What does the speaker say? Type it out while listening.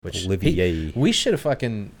Which Olivier. we should have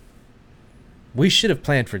planned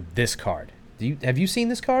for this card. Have you seen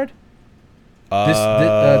this card?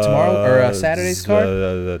 Tomorrow or Saturday's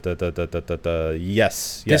card?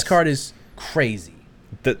 Yes. This card is crazy.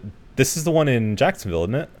 This is the one in Jacksonville,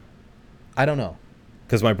 isn't it? I don't know.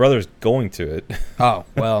 Because my brother's going to it. Oh,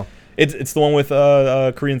 well. It's the one with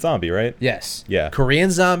Korean Zombie, right? Yes. Yeah. Korean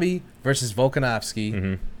Zombie versus Volkanovski.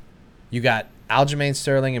 Mm-hmm. You got Aljamain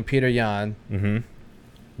Sterling and Peter Yan, mm-hmm.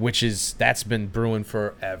 That's been brewing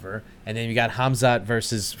forever. And then you got Hamzat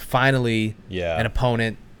versus finally an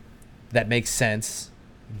opponent that makes sense,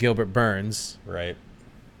 Gilbert Burns. Right.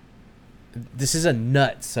 This is a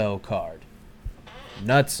nutso card.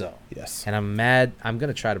 Nutso. Yes. And I'm mad. I'm going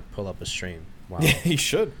to try to pull up a stream. Wow. Yeah, you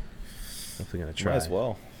should. Definitely going to try. Might as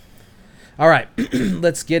well. All right.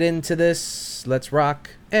 Let's get into this. Let's rock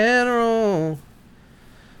and roll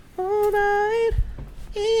all night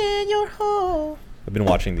in your hole. I've been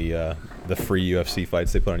watching the free UFC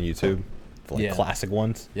fights they put on YouTube, for like classic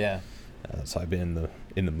ones. Yeah. So I've been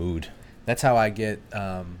in the mood. That's how I get.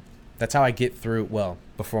 That's how I get through. Well,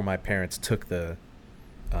 before my parents took the.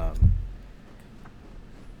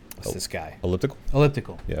 What's this guy?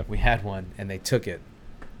 Elliptical. Yeah. We had one, and they took it.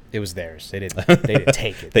 It was theirs. They didn't. They didn't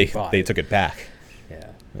take it. They it. took it back.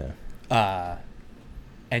 Yeah. Yeah.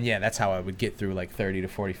 And yeah, that's how I would get through like 30 to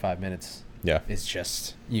 45 minutes. Yeah. It's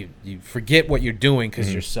just you forget what you're doing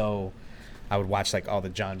because you're so. I would watch like all the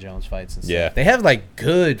John Jones fights and stuff. Yeah. They have like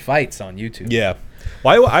good fights on YouTube. Yeah.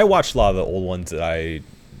 Well, I watched a lot of the old ones that I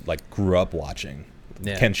like grew up watching.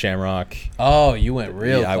 Yeah. Ken Shamrock. Oh, you went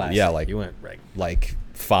real classic. You went like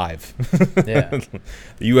 5. Yeah.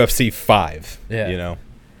 The UFC 5. Yeah. You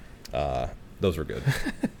know, those were good.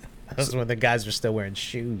 Those when the guys were still wearing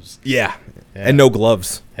shoes. Yeah. And no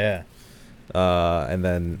gloves. Yeah. And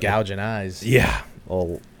then gouging eyes. Yeah.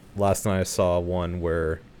 Well, last night I saw one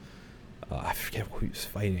where I forget who he was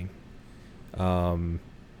fighting.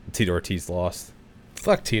 Tito Ortiz lost.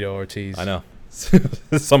 Fuck Tito Ortiz. I know.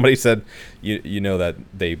 Somebody said, you know that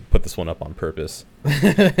they put this one up on purpose.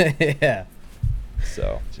 Yeah.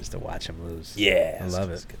 So just to watch him lose. Yeah. I love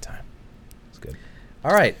it. It's a good time. It's good.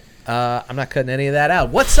 All right. I'm not cutting any of that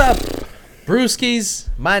out. What's up, Brewskis?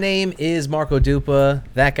 My name is Marco Dupa.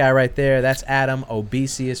 That guy right there, that's Adam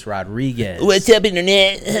Obesius Rodriguez. What's up,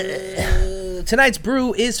 Internet? Tonight's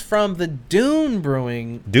brew is from the Dune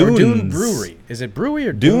Brewing. Dunes. Or Dune Brewery. Is it brewery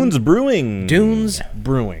or Dunes Dune? Brewing. Dunes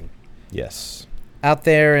Brewing. Yes. Out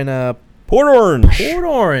there in Port Orange. Port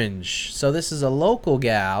Orange. So this is a local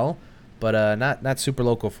gal, but not super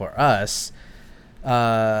local for us.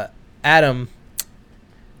 Adam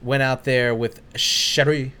went out there with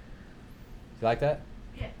Sherry. You like that?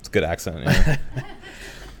 Yeah. It's a good accent. Yeah.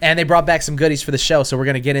 And they brought back some goodies for the show, so we're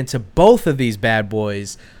going to get into both of these bad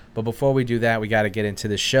boys. But before we do that, we got to get into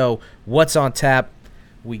the show. What's on tap?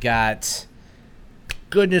 We got,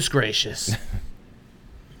 goodness gracious.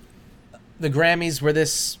 The Grammys were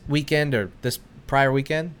this weekend or this prior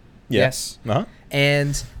weekend. Yeah. Yes. Uh-huh.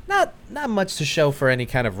 And not much to show for any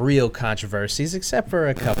kind of real controversies, except for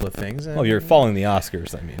a couple of things. Oh, you're following the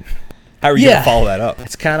Oscars. I mean, how are you going to follow that up?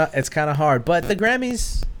 It's kind of hard. But the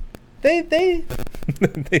Grammys, they they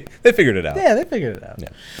figured it out. Yeah, they figured it out.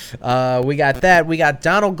 Yeah. We got that. We got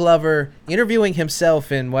Donald Glover interviewing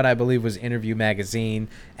himself in what I believe was Interview Magazine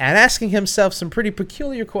and asking himself some pretty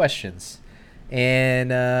peculiar questions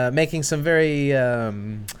and making some very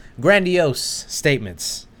grandiose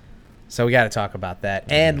statements. So we got to talk about that.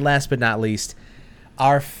 Mm-hmm. And last but not least,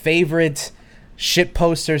 our favorite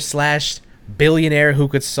shitposter / billionaire who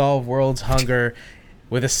could solve world's hunger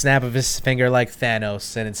with a snap of his finger like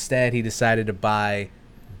Thanos, and instead he decided to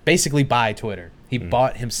basically buy Twitter. He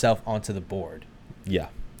bought himself onto the board. Yeah.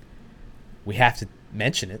 We have to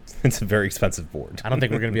mention it. It's a very expensive board. I don't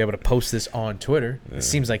think we're going to be able to post this on Twitter. Yeah. It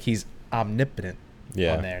seems like he's omnipotent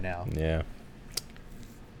on there now. Yeah.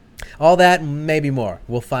 All that and maybe more.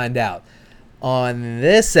 We'll find out on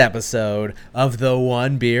this episode of the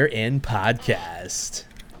One Beer In podcast.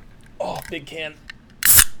 Oh, big can.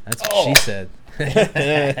 That's what she said. I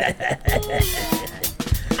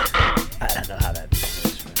don't know how that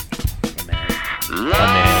works.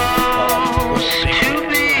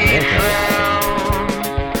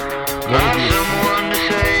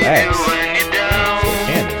 Thanks.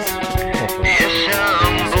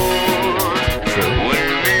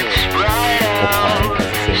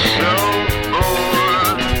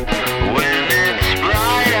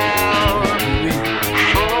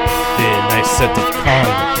 Nice set of con.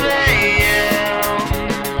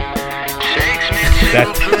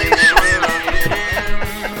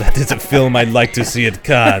 That is a film I'd like to see at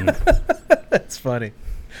Cannes. That's funny.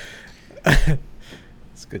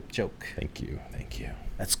 It's Good joke. Thank you.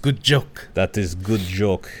 That's good joke. That is good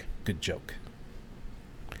joke. Good joke.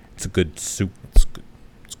 It's a good soup. It's good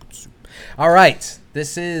soup. All right.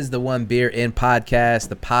 This is the One Beer In podcast,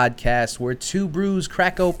 the podcast where two brews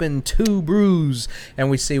crack open two brews, and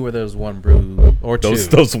we see where those one brew or two.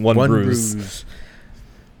 Those one brews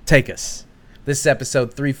take us. This is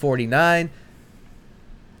episode 349.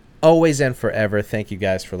 Always and forever. Thank you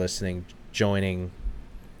guys for listening, joining,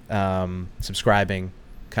 subscribing,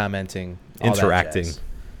 commenting, all interacting. That jazz.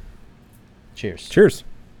 Cheers. Cheers.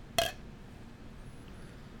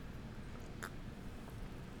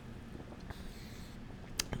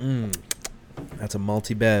 That's a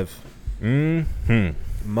multi-bev.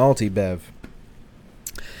 Multi-bev.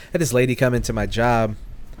 I had this lady come into my job,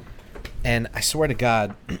 and I swear to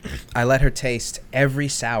God, I let her taste every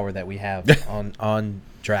sour that we have on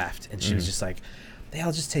draft, and she was just like, they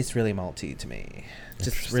all just taste really malty to me.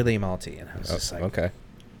 Just really malty. And I was just like, okay.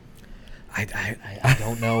 I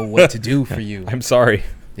don't know what to do for you. I'm sorry.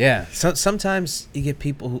 Yeah. So, sometimes you get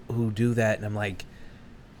people who do that, and I'm like,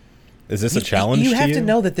 is this a challenge? You have to to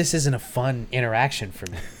know that this isn't a fun interaction for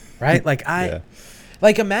me, right? Like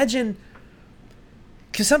like imagine,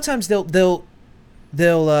 because sometimes they'll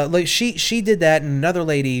like she did that, and another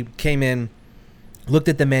lady came in, looked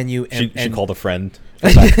at the menu, and she called a friend.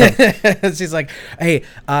 She's like, "Hey,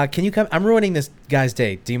 can you come? I'm ruining this guy's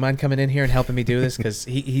day. Do you mind coming in here and helping me do this? Because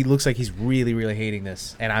he looks like he's really, really hating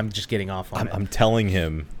this, and I'm just getting off on it." I'm telling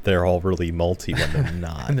him they're all really malty when they're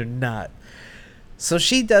not. And they're not. So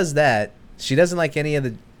she does that. She doesn't like any of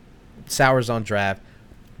the sours on draft.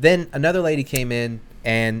 Then another lady came in,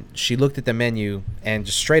 and she looked at the menu and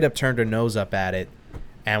just straight up turned her nose up at it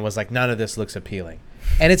and was like, none of this looks appealing.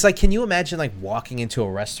 And it's like, can you imagine like walking into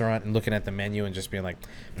a restaurant and looking at the menu and just being like,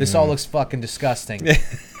 this all looks fucking disgusting.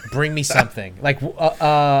 Bring me something. Like,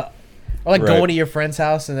 or like going to your friend's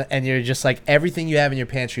house and you're just like, everything you have in your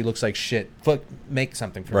pantry looks like shit. Make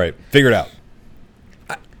something for me. Right. Figure it out.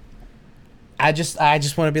 I just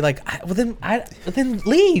want to be like, then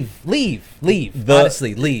leave.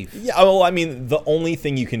 Honestly, leave. Yeah. Well, I mean, the only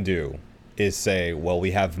thing you can do is say, well,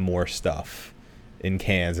 we have more stuff in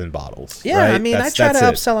cans and bottles. Yeah, right? I mean, I try to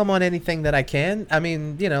upsell them on anything that I can. I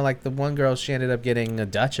mean, like the one girl, she ended up getting a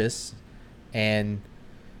Duchess, and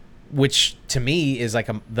which to me is like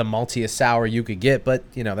the maltiest sour you could get, but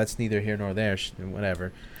that's neither here nor there.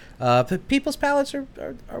 Whatever. But people's palates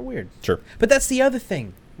are weird. Sure. But that's the other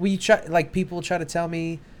thing. People try to tell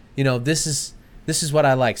me, this is what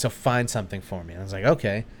I like, so find something for me. And I was like,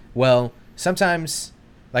 okay. Well, sometimes,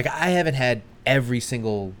 like, I haven't had every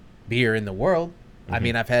single beer in the world. I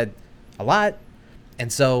mean, I've had a lot,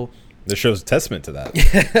 and so this show's a testament to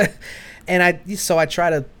that. And I try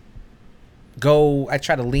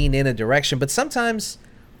to lean in a direction, but sometimes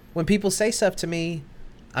when people say stuff to me,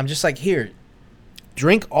 I'm just like, here,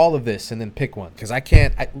 drink all of this and then pick one, because I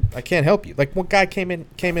can't help you. Like, one guy came in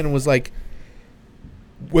and was like,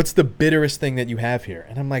 what's the bitterest thing that you have here?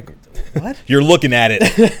 And I'm like, what? You're looking at it.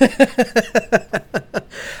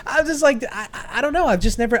 I'm just like, I don't know. I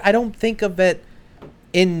don't think of it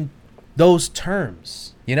in those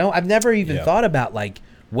terms. I've never even thought about like,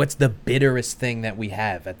 what's the bitterest thing that we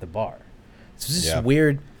have at the bar? It's just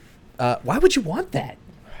weird. Why would you want that?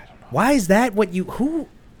 I don't know. Why is that what who?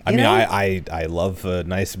 I mean, I love a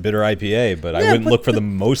nice bitter IPA, but I wouldn't look for the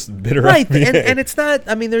most bitter IPA. And it's not.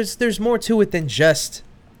 I mean, there's more to it than just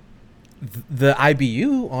the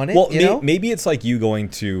IBU on it. Well, maybe it's like you going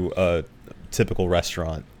to a typical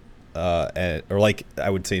restaurant, or like I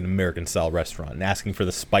would say an American style restaurant, and asking for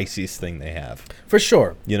the spiciest thing they have. For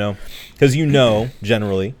sure. Because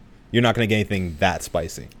generally you're not going to get anything that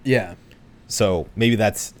spicy. Yeah. So maybe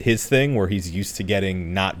that's his thing, where he's used to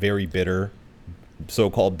getting not very bitter,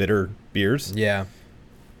 so-called bitter beers. Yeah.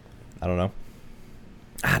 I don't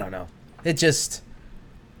know. It just,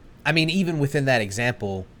 I mean, even within that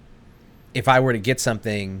example, if I were to get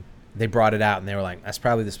something, they brought it out and they were like, that's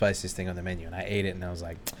probably the spiciest thing on the menu. And I ate it and I was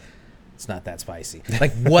like, it's not that spicy.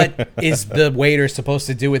 Like, what is the waiter supposed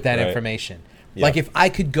to do with that information? Yeah. Like, if I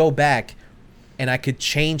could go back and I could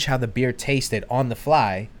change how the beer tasted on the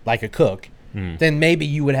fly, like a cook, then maybe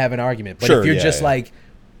you would have an argument. But if you're like,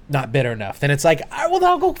 not bitter enough, then it's like, all right, well,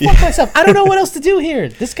 I'll go fuck myself. I don't know what else to do here.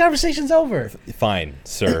 This conversation's over. Fine,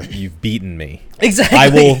 sir. You've beaten me.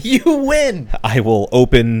 Exactly. You win. I will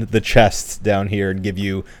open the chest down here and give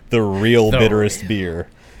you the real bitterest beer.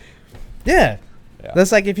 Yeah.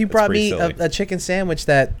 That's like if you brought me a chicken sandwich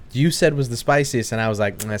that you said was the spiciest, and I was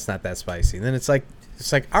like, that's not that spicy. And then it's like,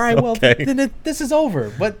 all right, well, then this is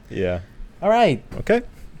over. But yeah. All right. Okay.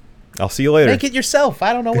 I'll see you later. Make it yourself.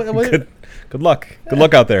 I don't know what. Good luck. Good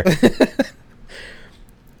luck out there.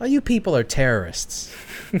 all you people are terrorists.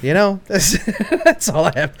 You know, that's all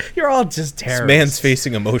I have. You're all just This terrorists. man's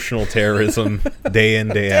facing emotional terrorism day in,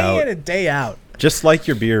 day out. Day in and day out. Just like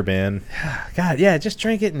your beer, man. God, yeah, just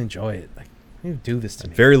drink it and enjoy it. Like, you do this to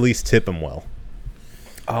me. Very least, tip him well.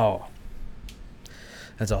 Oh,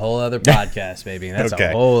 that's a whole other podcast, baby. That's Okay.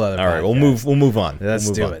 a whole other. All right, podcast. we'll move on. Let's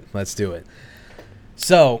We'll do move on. it. Let's do it.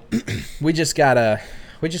 So, we just gotta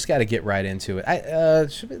get right into it.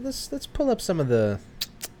 Let's pull up some of the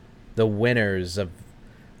winners of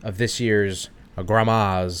this year's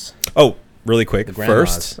Grandmas. Oh, really quick. The grandmas.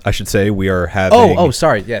 First, I should say we are having. Oh,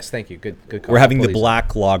 sorry. Yes, thank you. Good call. We're having the Please.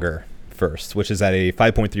 black lager first, which is at a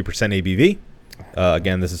 5.3% ABV.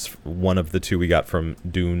 Again, this is one of the two we got from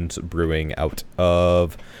Dunes Brewing out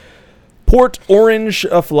of Port Orange,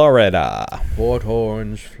 Florida. Port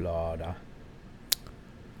Orange, Florida.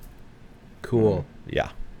 Cool. Yeah.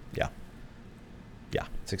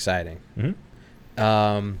 It's exciting.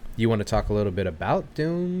 Mhm. You want to talk a little bit about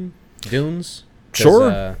Dunes? 'Cause,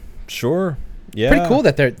 Sure. Sure. Yeah. Pretty cool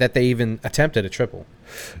that they even attempted a triple.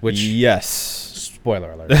 Which Yes.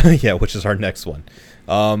 spoiler alert. Yeah, which is our next one.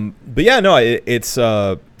 But yeah, no, it's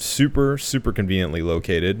super conveniently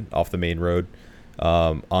located off the main road,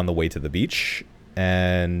 on the way to the beach,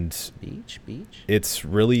 and Beach. it's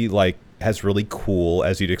really has really cool,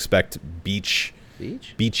 as you'd expect, beachy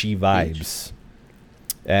vibes.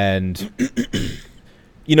 And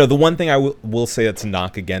the one thing I will say that's a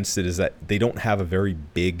knock against it is that they don't have a very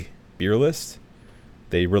big beer list.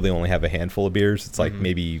 They really only have a handful of beers. It's like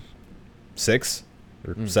maybe 6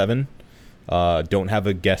 or 7. Don't have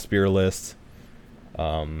a guest beer list.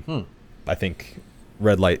 I think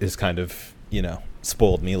Red Light has kind of,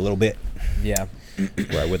 spoiled me a little bit, Yeah.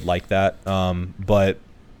 where I would like that. But,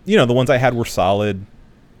 the ones I had were solid.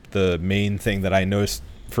 The main thing that I noticed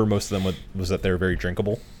for most of them was that they're very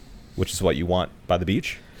drinkable, which is what you want by the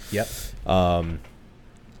beach. Yep. And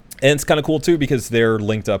it's kind of cool, too, because they're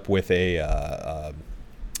linked up with a,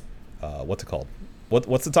 what's it called?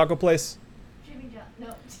 What's the taco place?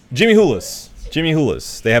 Jimmy Hula's.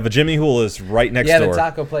 They have a Jimmy Hula's right next door. Yeah, the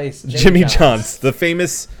taco place. Jimmy John's, the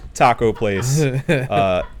famous taco place.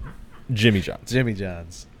 Jimmy John's. Jimmy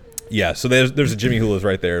John's. Yeah, so there's a Jimmy Hula's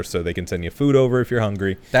right there, so they can send you food over if you're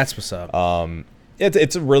hungry. That's what's up.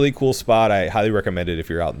 It's a really cool spot. I highly recommend it if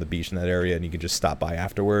you're out in the beach in that area, and you can just stop by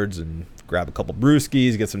afterwards and grab a couple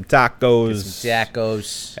brewskis, get some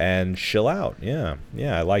tacos, and chill out. Yeah,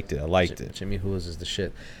 I liked it. Jimmy Hula's is the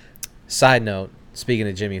shit. Side note, speaking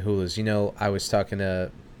of Jimmy Hula's, I was talking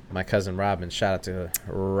to my cousin Robin. Shout out to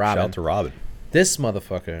Robin. Shout out to Robin. This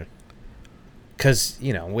motherfucker, because,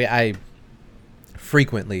 I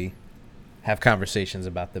frequently have conversations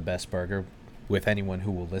about the best burger with anyone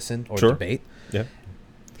who will listen or debate. Yeah.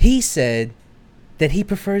 He said that he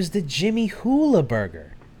prefers the Jimmy Hula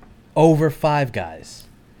burger over Five Guys.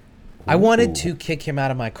 I wanted to kick him out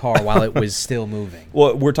of my car while it was still moving.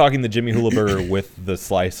 Well, we're talking the Jimmy Hula burger with the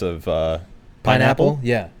slice of pineapple.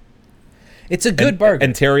 Yeah. It's a good burger.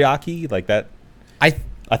 And teriyaki, like that.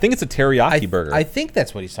 I think it's a teriyaki burger. I think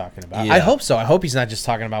that's what he's talking about. Yeah. I hope so. I hope he's not just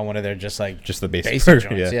talking about one of their just the basic burger,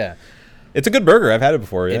 joints. Yeah. It's a good burger. I've had it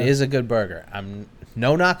before. Yeah. It is a good burger. I'm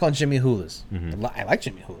no knock on Jimmy Hula's. Mm-hmm. I like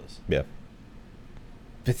Jimmy Hula's. Yeah.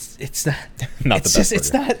 But it's not Not it's the best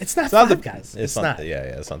just, burger. It's not Five Guys. It's not. Yeah,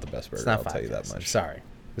 it's not the best burger. It's not I'll Five tell you Guys. that much. Sorry.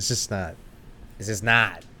 It's just not. It's just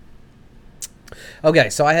not. Okay,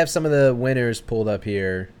 so I have some of the winners pulled up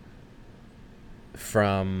here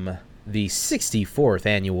from the 64th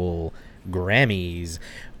annual Grammys.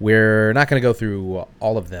 We're not going to go through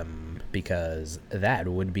all of them because that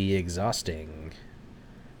would be exhausting.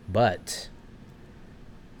 But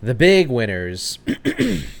the big winners,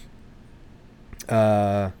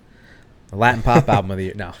 Latin pop album of the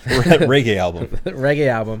year. No. Reggae album. Reggae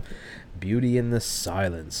album, Beauty in the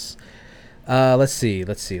Silence. Let's see.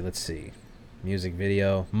 Music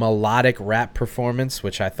video, melodic rap performance,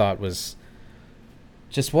 which I thought was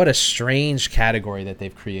just what a strange category that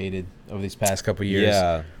they've created over these past couple years.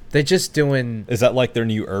 Yeah. They're just doing... Is that like their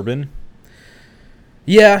new urban?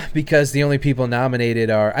 Yeah, because the only people nominated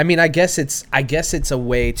are... I mean, I guess it's a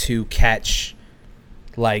way to catch,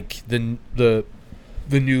 like, the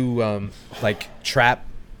new, like, trap,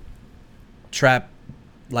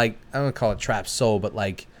 like, I don't call it trap soul, but,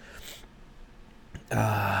 like,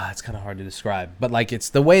 it's kind of hard to describe. But, like, it's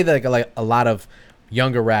the way that, like a lot of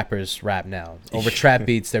younger rappers rap now. Over trap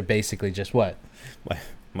beats, they're basically just what?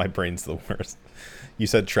 My brain's the worst. You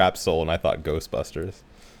said trap soul, and I thought Ghostbusters.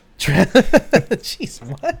 Jeez,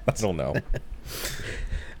 what? I don't know.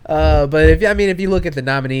 But if you look at the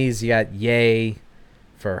nominees, you got Ye,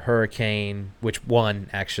 for Hurricane, which won,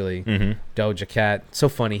 actually. Mm-hmm. Doja Cat. So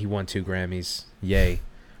funny he won 2 Grammys. Yay.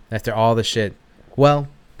 After all the shit. Well,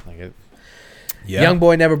 Yeah. Young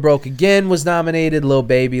Boy Never Broke Again was nominated. Lil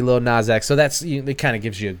Baby, Lil Nas X. So it kind of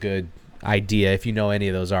gives you a good idea, if you know any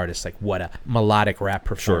of those artists, like what a melodic rap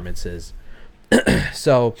performance is.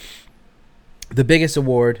 So the biggest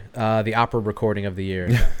award, the opera recording of the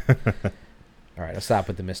year. All right, I'll stop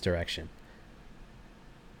with the misdirection.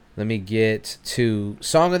 Let me get to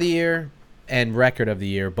Song of the Year and Record of the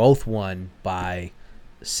Year, both won by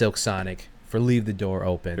Silk Sonic for Leave the Door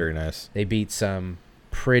Open. Very nice. They beat some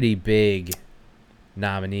pretty big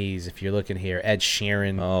nominees. If you're looking here, Ed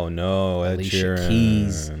Sheeran, Oh no, Ed Alicia Sheeran.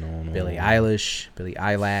 Keys, No. Billie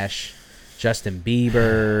Eilish, Justin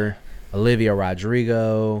Bieber, Olivia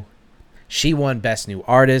Rodrigo. She won Best New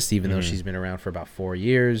Artist, even though she's been around for about 4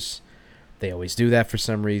 years. They always do that for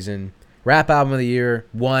some reason. Rap Album of the Year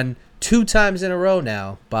won 2 times in a row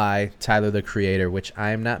now by Tyler, the Creator, which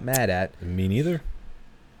I am not mad at. Me neither.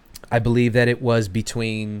 I believe that it was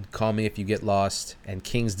between Call Me If You Get Lost and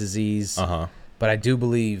King's Disease. But I do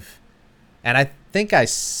believe, and I think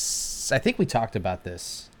we talked about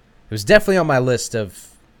this. It was definitely on my list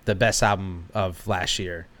of the best album of last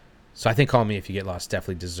year. So I think Call Me If You Get Lost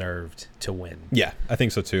definitely deserved to win. Yeah, I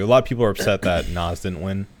think so too. A lot of people are upset that Nas didn't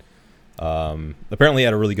win. Apparently he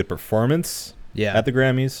had a really good performance at the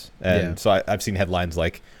Grammys. And so I've seen headlines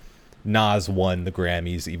like Nas won the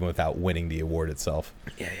Grammys even without winning the award itself.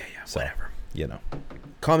 Yeah. So, Whatever. You know.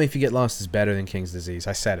 Call Me If You Get Lost is better than King's Disease.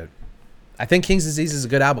 I said it. I think King's Disease is a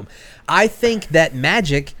good album. I think that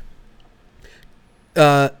Magic,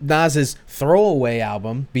 Nas's throwaway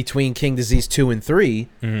album between King Disease 2 and 3,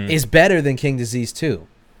 is better than King Disease 2.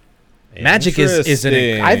 Magic is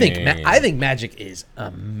I think Magic is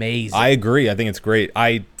amazing. I agree. I think it's great.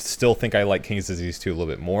 I still think I like King's Disease 2 a little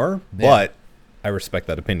bit more, but I respect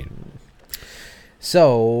that opinion.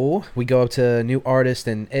 So we go up to New Artist,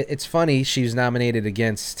 and it's funny. She was nominated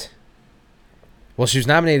against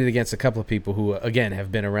a couple of people who, again,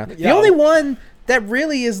 have been around. The only one that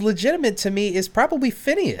really is legitimate to me is probably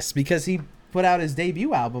Phineas, because he put out his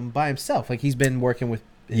debut album by himself. Like, he's been working with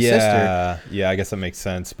his sister. Yeah, I guess that makes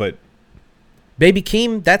sense. But Baby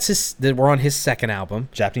Keem, we're on his second album.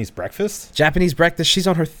 Japanese Breakfast, she's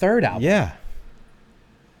on her third album. Yeah.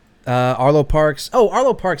 Arlo Parks. Oh,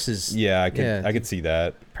 Arlo Parks is... Yeah, I could see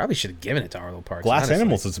that. Probably should have given it to Arlo Parks. Glass honestly.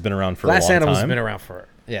 Animals has been around for a long time. Glass Animals has been around for...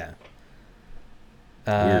 Yeah.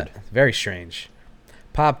 Weird. Very strange.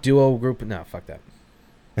 Pop duo group... No, fuck that.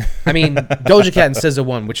 I mean, Doja Cat and SZA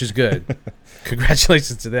won, which is good.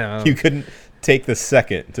 Congratulations to them. You couldn't take the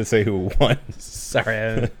second to say who won. Sorry.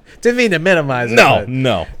 I didn't mean to minimize it.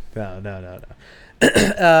 No.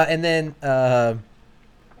 And then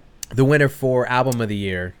the winner for Album of the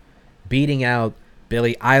Year, beating out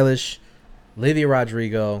Billie Eilish, Olivia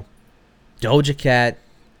Rodrigo, Doja Cat,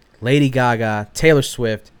 Lady Gaga, Taylor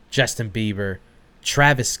Swift, Justin Bieber,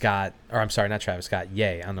 Travis Scott, or I'm sorry, not Travis Scott,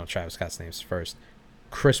 Ye, I don't know Travis Scott's names first,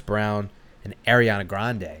 Chris Brown, and Ariana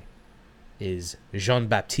Grande is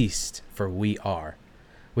Jean-Baptiste for We Are,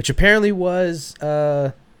 which apparently was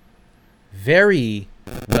very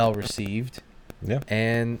well received. Yeah.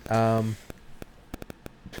 And I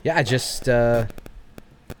just I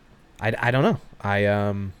don't know. I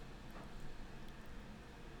don't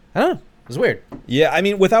know. It was weird. Yeah, I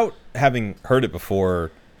mean, without having heard it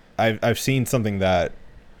before, I've seen something that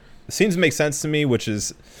seems to make sense to me, which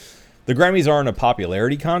is the Grammys aren't a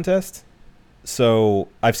popularity contest. So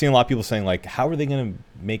I've seen a lot of people saying, like, how are they going to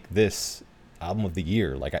make this album of the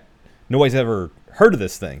year? Like, nobody's ever heard of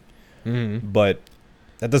this thing. Mm-hmm. But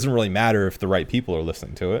that doesn't really matter if the right people are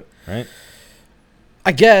listening to it, right?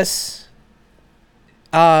 I guess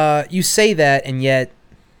you say that, and yet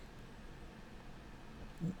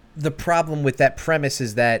the problem with that premise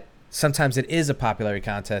is that sometimes it is a popularity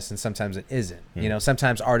contest and sometimes it isn't. You know,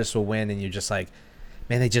 sometimes artists will win and you're just like,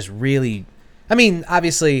 man, they just really... I mean,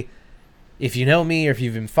 obviously, if you know me or if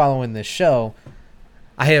you've been following this show,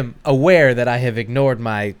 I am aware that I have ignored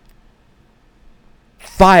my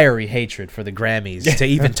fiery hatred for the Grammys to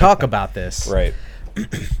even talk about this. Right.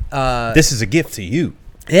 This is a gift to you.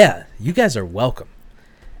 Yeah, you guys are welcome.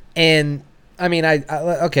 And, I mean,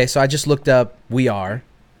 okay, so I just looked up We Are,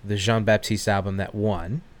 the Jean-Baptiste album that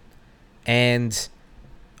won. And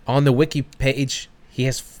on the wiki page, he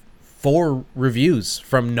has 4 reviews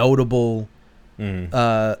from notable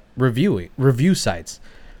review sites.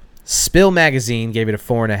 Spill Magazine gave it a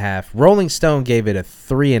 4.5. Rolling Stone gave it a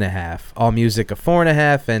 3.5. AllMusic a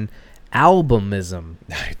 4.5, and Albumism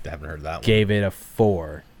I haven't heard that one. gave it a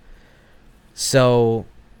 4. So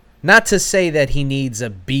Not to say that he needs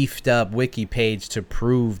a beefed up wiki page to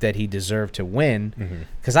prove that he deserved to win,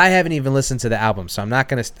 because I haven't even listened to the album, so I'm not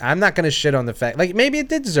gonna shit on the fact. Like, maybe it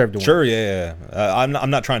did deserve to win. Sure, yeah.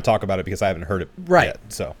 I'm not trying to talk about it because I haven't heard it yet.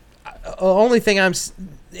 So only thing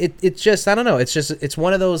it's just, I don't know. It's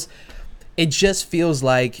one of those. It just feels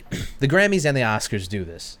like the Grammys and the Oscars do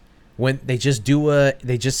this when they just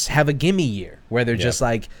have a gimme year where they're just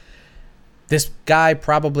like, this guy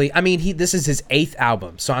probably, I mean, this is his 8th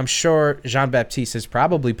album, so I'm sure Jean-Baptiste has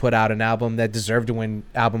probably put out an album that deserved to win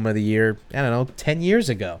Album of the Year, I don't know, 10 years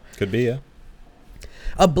ago. Could be, yeah.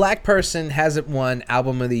 A black person hasn't won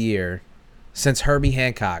Album of the Year since Herbie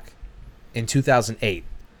Hancock in 2008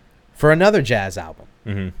 for another jazz album.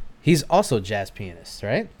 Mm-hmm. He's also a jazz pianist,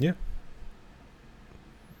 right? Yeah.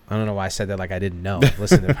 I don't know why I said that like I didn't know. I've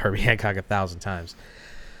listened to Herbie Hancock 1,000 times.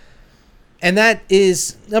 And that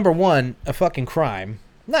is, number one, a fucking crime.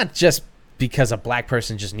 Not just because a black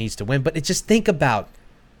person just needs to win, but just think about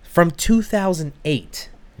from 2008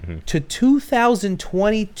 to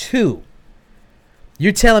 2022,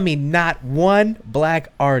 you're telling me not one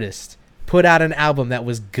black artist put out an album that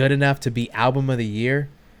was good enough to be Album of the Year?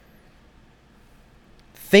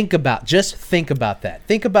 Think about that.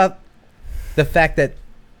 Think about the fact that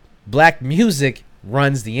black music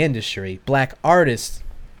runs the industry. Black artists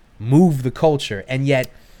move the culture. And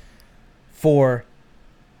yet, for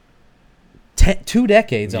 2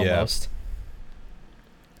 decades almost,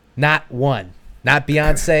 not one. Not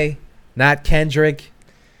Beyonce, not Kendrick,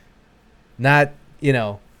 not,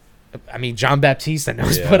 I mean, Jean-Baptiste, I know,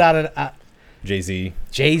 has put out a...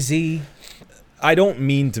 Jay-Z. I don't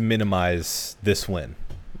mean to minimize this win,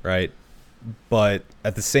 right? But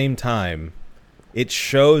at the same time, it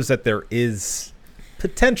shows that there is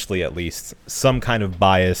potentially, at least, some kind of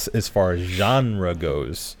bias as far as genre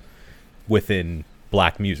goes within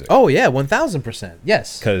black music. Oh yeah, 1,000%.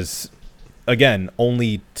 Yes. Because again,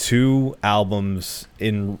 only 2 albums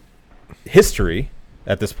in history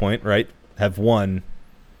at this point, right, have won,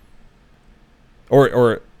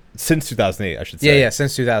 or since 2008, I should say. Yeah,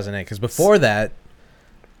 since 2008. Because before that,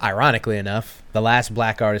 ironically enough, the last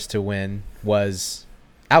black artist to win was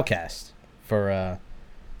Outkast for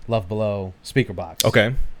Love Below Speaker Box.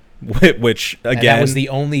 Okay. Which, again... And that was the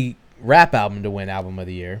only rap album to win Album of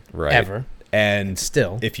the Year ever. And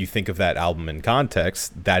still, if you think of that album in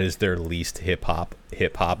context, that is their least hip-hop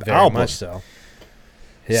very album. Much so.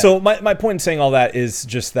 Yeah. So my point in saying all that is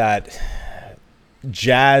just that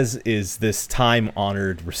jazz is this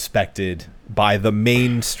time-honored, respected by the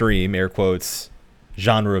mainstream, air quotes,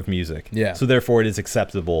 genre of music. Yeah. So therefore, it is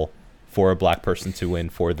acceptable for a black person to win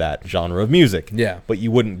for that genre of music. Yeah. But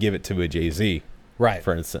you wouldn't give it to a Jay-Z, right?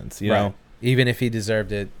 For instance, you know, even if he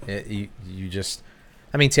deserved it, you just,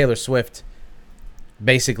 I mean, Taylor Swift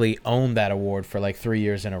basically owned that award for like 3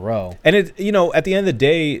 years in a row. And it, at the end of the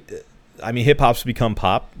day, I mean, hip hop's become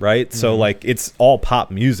pop, right? Mm-hmm. So like, it's all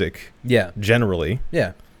pop music. Yeah. Generally.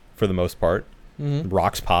 Yeah. For the most part. Mm-hmm.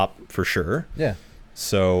 Rock's pop for sure. Yeah.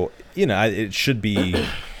 So, it should be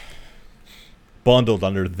bundled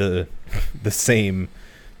under the same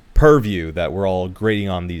purview that we're all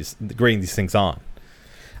grading these things on.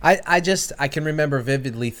 I can remember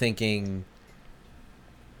vividly thinking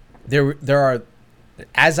there are,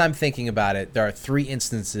 as I'm thinking about it, there are 3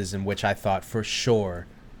 instances in which I thought for sure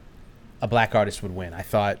a black artist would win. I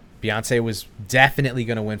thought Beyonce was definitely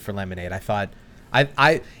going to win for Lemonade. I thought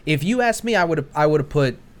if you asked me, I would have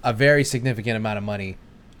put a very significant amount of money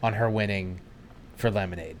on her winning for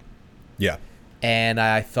Lemonade. Yeah. And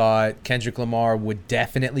I thought Kendrick Lamar would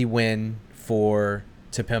definitely win for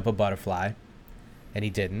To Pimp a Butterfly. And he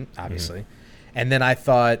didn't, obviously. Mm-hmm. And then I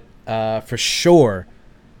thought for sure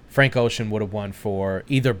Frank Ocean would have won for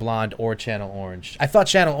either Blonde or Channel Orange. I thought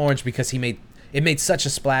Channel Orange because it made such a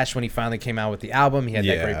splash when he finally came out with the album. He had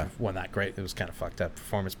that great, well, not great, it was kind of fucked up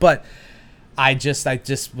performance. But I just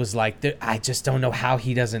was like, I just don't know how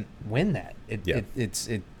he doesn't win that.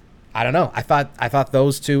 I don't know. I thought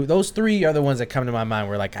those 3 are the ones that come to my mind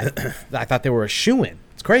where like I thought they were a shoo-in.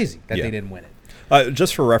 It's crazy that they didn't win it.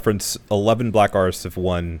 Just for reference, 11 black artists have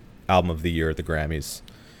won Album of the Year at the Grammys.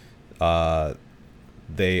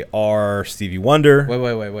 They are Stevie Wonder.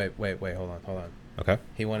 Wait. Hold on. Okay.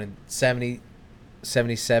 He won in 70,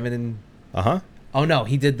 77 and... Uh-huh. Oh, no.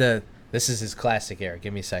 He did this is his classic era.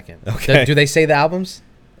 Give me a second. Okay. Do they say the albums?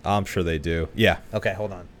 I'm sure they do. Yeah. Okay,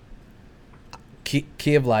 hold on.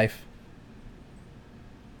 Key of Life.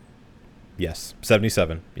 Yes.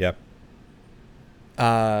 77. Yep.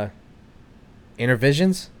 Inner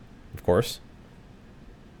Visions? Of course.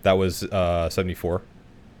 That was 74.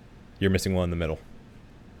 You're missing one in the middle.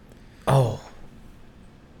 Oh.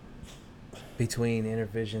 between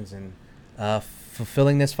Intervisions and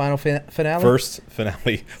fulfilling this final finale. First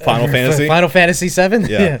finale, Final Fantasy. Final Fantasy 7.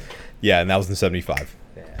 Yeah. Yeah, and that was in 75.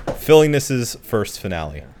 Yeah. Fillingness's first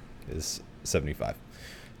finale is 75.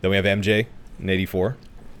 Then we have MJ in 84.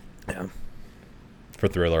 Yeah. For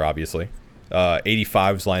Thriller, obviously.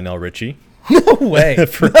 85's Lionel Richie. No way.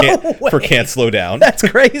 for Can't Slow Down. That's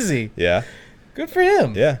crazy. Yeah. Good for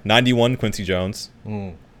him. Yeah. 91, Quincy Jones.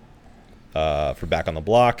 For Back on the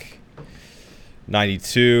Block.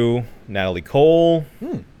 92, Natalie Cole.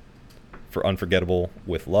 For Unforgettable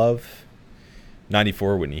with Love.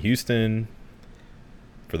 94, Whitney Houston.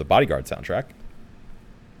 For the Bodyguard soundtrack.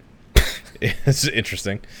 It's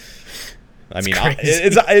interesting. I mean,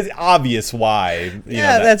 it's obvious why.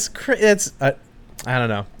 That's I don't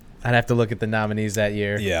know. I'd have to look at the nominees that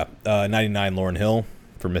year. Yeah. 99, Lauryn Hill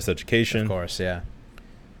for Miseducation. Of course, yeah.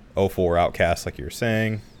 04, Outcast, like you were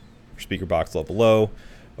saying. For Speaker Box, Love Below.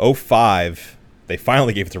 05, they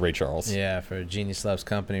finally gave it to Ray Charles. Yeah, for Genius Loves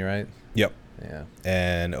Company, right? Yep. Yeah.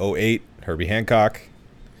 And 08, Herbie Hancock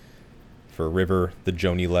for River, the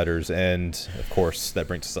Joni Letters, and of course that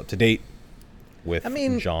brings us up to date with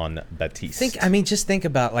Jean Baptiste. Just think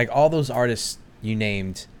about like all those artists you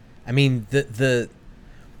named. I mean, I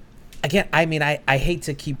hate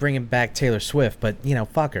to keep bringing back Taylor Swift, but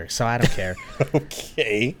fuck her, so I don't care.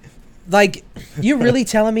 Okay. Like, you're really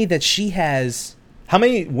telling me that she has? How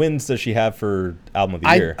many wins does she have for Album of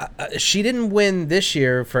the Year? She didn't win this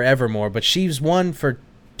year for Evermore, but she's won for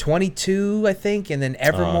 22, I think, and then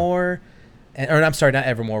Evermore, or I'm sorry, not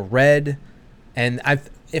Evermore, Red, and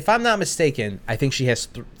if I'm not mistaken, I think she has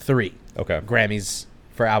 3 Grammys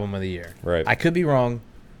for Album of the Year. Right. I could be wrong.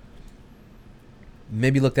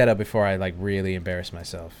 Maybe look that up before I like really embarrass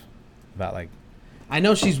myself about like. I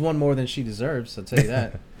know she's won more than she deserves. I'll tell you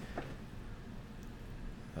that.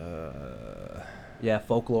 Yeah,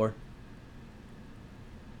 Folklore.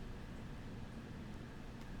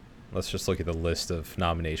 Let's just look at the list of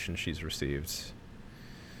nominations she's received.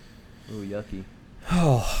 Ooh, yucky.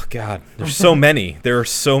 Oh, God. There's so many. There are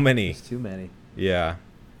so many. There's too many. Yeah.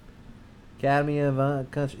 Academy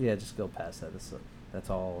of Country. Yeah, just go past that.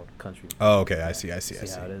 That's all country. Oh, okay. I see. How it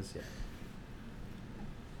is. Yeah.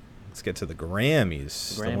 Let's get to the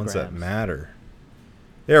Grammys. The ones that Grams. matter.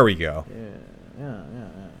 There we go. Yeah.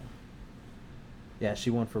 Yeah,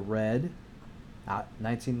 she won for Red,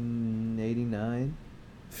 1989.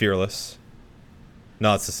 Fearless.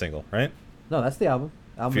 No, it's the single, right? No, that's the album.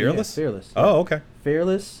 Fearless? Fearless. Oh, okay.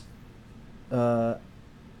 Fearless. No.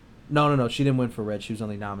 She didn't win for Red. She was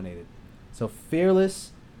only nominated. So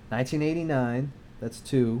Fearless, 1989. That's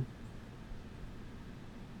 2.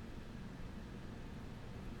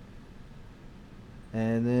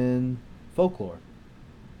 And then Folklore.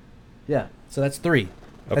 Yeah. So that's 3.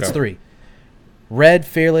 That's Okay. 3. Red,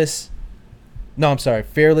 Fearless. No, I'm sorry.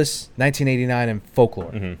 Fearless, 1989, and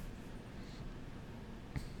Folklore. Mm-hmm.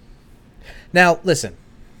 Now, listen.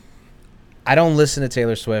 I don't listen to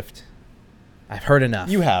Taylor Swift. I've heard enough.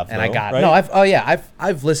 You have, and though, I got right? No.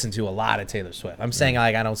 I've listened to a lot of Taylor Swift. I'm saying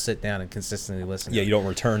like I don't sit down and consistently listen. Yeah, to you don't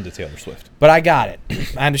return to Taylor Swift. But I got it.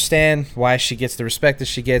 I understand why she gets the respect that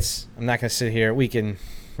she gets. I'm not going to sit here. We're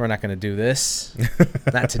not going to do this.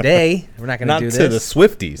 Not today. We're not going to do this. Not to the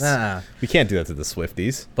Swifties. Nah. We can't do that to the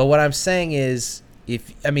Swifties. But what I'm saying is,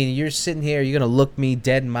 you're sitting here, you're going to look me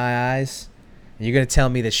dead in my eyes, and you're going to tell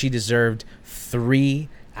me that she deserved 3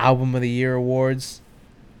 Album of the Year awards,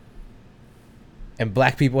 and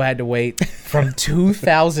black people had to wait from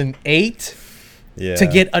 2008 to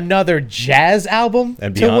get another jazz album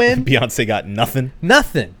and to win? Beyonce got nothing?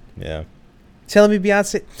 Nothing. Yeah. Telling me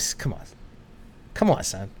Beyonce... Come on,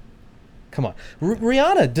 son. Come on.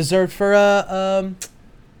 Rihanna deserved for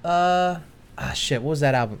shit, what was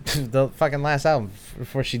that album? The fucking last album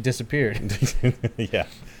before she disappeared. Yeah.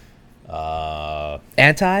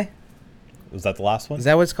 Anti? Was that the last one? Is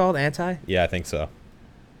that what it's called? Anti? Yeah, I think so.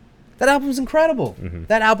 That album's incredible. Mm-hmm.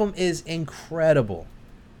 That album is incredible.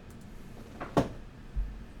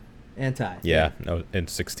 Anti. Yeah, no, in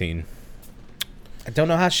 16. I don't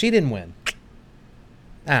know how she didn't win.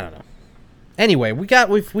 I don't know. Anyway,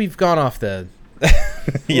 we've gone off the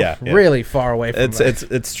yeah, really far away from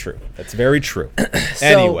it's true. It's very true.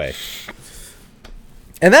 Anyway.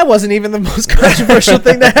 And that wasn't even the most controversial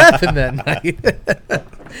thing that happened that night.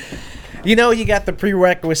 You got the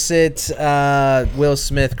prerequisite Will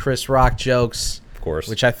Smith, Chris Rock jokes. Of course.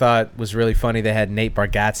 Which I thought was really funny. They had Nate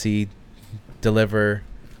Bargatze deliver.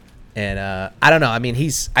 And I don't know. I mean,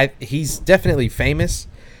 he's definitely famous.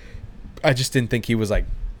 I just didn't think he was like,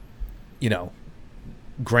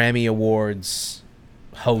 Grammy Awards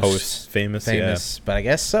host famous. Yeah. But I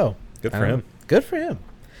guess so. Good for him. Good for him.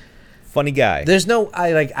 Funny guy.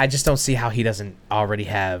 I just don't see how he doesn't already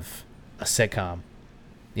have a sitcom,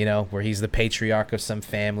 where he's the patriarch of some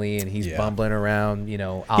family and he's bumbling around, He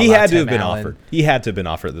had to have been offered. He had to have been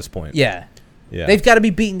offered at this point. Yeah. They've got to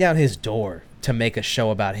be beating down his door to make a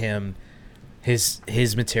show about him, his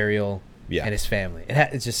material, and his family.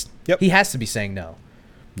 It's just he has to be saying no.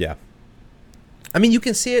 Yeah. I mean, you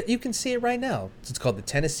can see it. You can see it right now. It's called The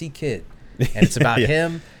Tennessee Kid, and it's about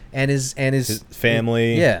him and his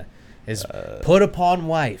family. Yeah, his put upon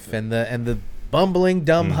wife and the bumbling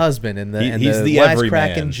dumb husband and the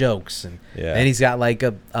wisecracking jokes and he's got like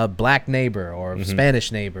a black neighbor or a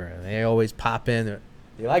Spanish neighbor and they always pop in.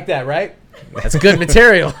 You like that, right? That's good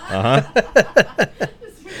material.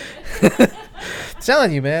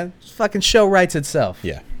 Telling you, man, this fucking show writes itself.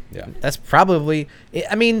 Yeah. That's probably.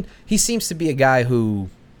 I mean, he seems to be a guy who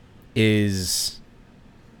is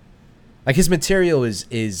like his material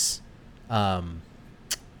is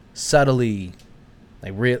subtly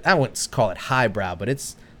like real. I wouldn't call it highbrow, but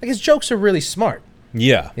it's like his jokes are really smart.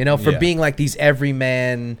 Yeah, for being like these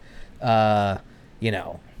everyman. I'm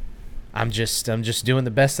just doing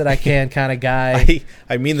the best that I can kind of guy.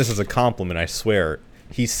 I mean this as a compliment. I swear.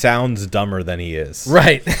 He sounds dumber than he is.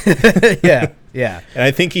 Right. Yeah. And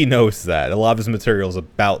I think he knows that. A lot of his material is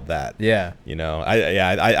about that. Yeah.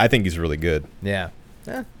 I think he's really good. Yeah.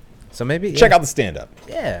 So maybe check out the stand-up.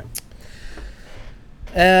 Yeah.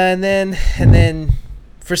 And then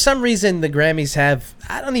for some reason the Grammys have,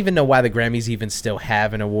 I don't even know why the Grammys even still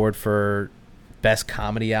have an award for best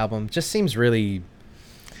comedy album. Just seems really,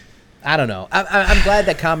 I don't know. I'm glad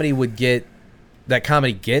that comedy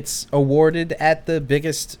gets awarded at the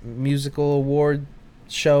biggest musical award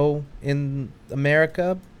show in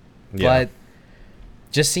America, but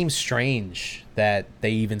just seems strange that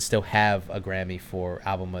they even still have a Grammy for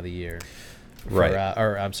album of the year,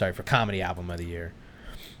 for comedy album of the year.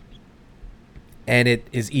 And it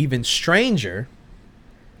is even stranger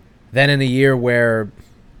than in a year where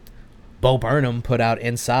Bo Burnham put out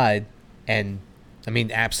Inside and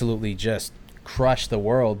absolutely just crushed the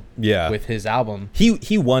world with his album.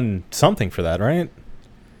 He won something for that, right?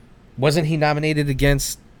 Wasn't he nominated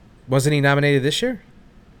this year?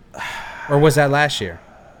 Or was that last year?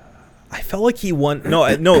 I felt like he won. No,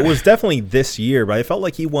 it was definitely this year, but I felt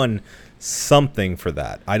like he won something for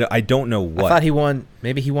that. I don't know what. I thought he won.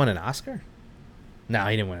 Maybe he won an Oscar? No,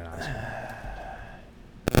 he didn't win an Oscar.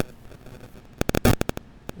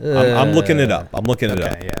 I'm looking it up.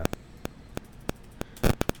 Okay, yeah.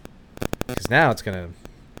 Because now it's going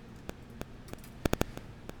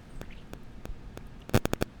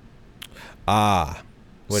to...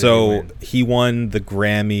 So he won the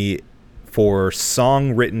Grammy for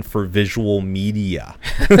song written for visual media.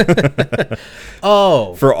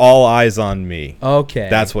 For All Eyes on Me. Okay.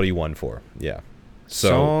 That's what he won for. Yeah. So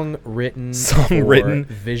song written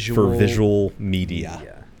for visual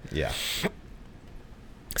media. Yeah.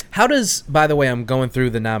 How does, by the way, I'm going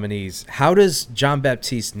through the nominees. How does John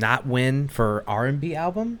Baptiste not win for R&B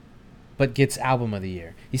album, but gets album of the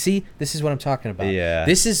year? You see, this is what I'm talking about. Yeah.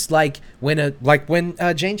 This is like when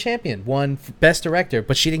Jane Champion won Best Director,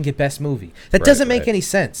 but she didn't get Best Movie. That doesn't make any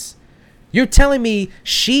sense. You're telling me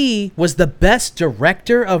she was the best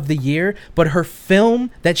director of the year, but her film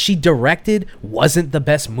that she directed wasn't the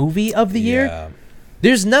best movie of the year?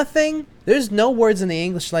 There's no words in the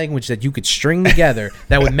English language that you could string together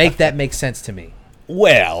that would make that make sense to me.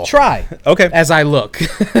 Well. Try. Okay. As I look.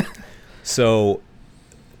 So,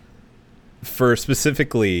 for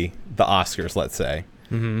specifically the Oscars, let's say,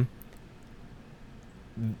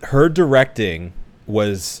 her directing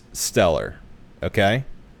was stellar, okay?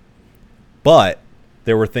 But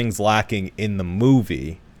there were things lacking in the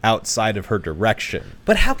movie outside of her direction.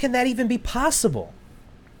 But how can that even be possible?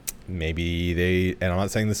 Maybe and I'm not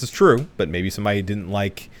saying this is true, but maybe somebody didn't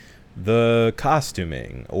like the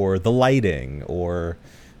costuming or the lighting or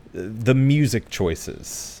the music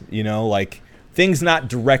choices, like things not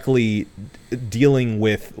directly dealing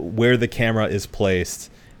with where the camera is placed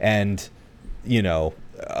and, the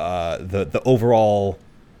overall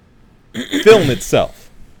film itself.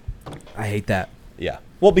 I hate that. Yeah.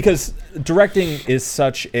 Well, because directing is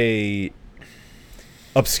such a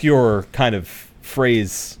obscure kind of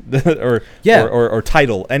phrase or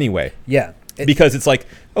title anyway. Yeah. Because it's like,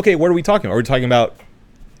 okay, what are we talking about? Are we talking about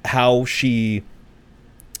how she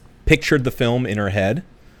pictured the film in her head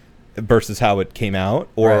versus how it came out?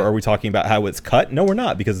 Or are we talking about how it's cut? No, we're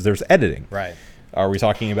not, because there's editing. Right. Are we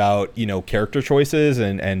talking about, character choices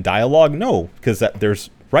and dialogue? No, because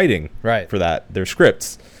there's writing for that. There's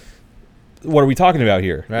scripts. What are we talking about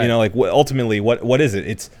here? Right. Ultimately, what is it?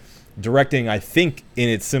 It's directing, I think, in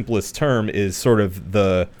its simplest term, is sort of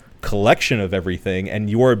the collection of everything and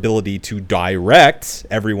your ability to direct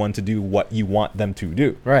everyone to do what you want them to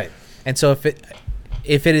do. Right. And so if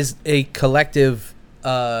it is a collective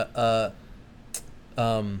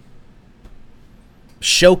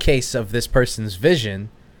showcase of this person's vision,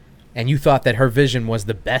 and you thought that her vision was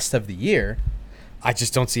the best of the year, I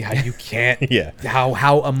just don't see how you can't. Yeah.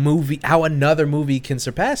 How another movie can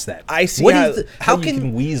surpass that. I see how you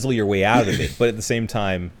can weasel your way out of it, but at the same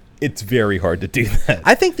time, it's very hard to do that.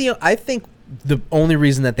 I think the only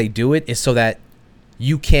reason that they do it is so that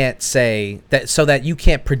you can't say that, so that you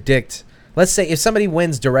can't predict. Let's say if somebody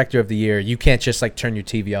wins Director of the Year, you can't just like turn your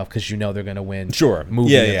TV off because you know they're gonna win. Sure.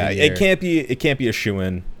 Movie of the Year. It can't be a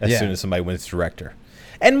shoo-in as soon as somebody wins Director,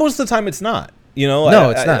 and most of the time it's not. You know,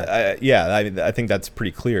 no, it's not. I think that's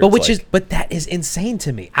pretty clear. But that is insane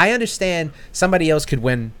to me. I understand somebody else could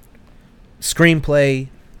win screenplay,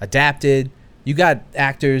 adapted. You got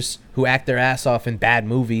actors who act their ass off in bad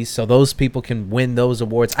movies, so those people can win those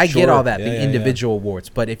awards. I get all that, the individual awards.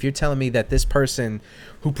 But if you're telling me that this person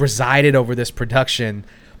who presided over this production,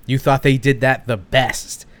 you thought they did that the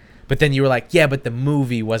best, but then you were like, yeah, but the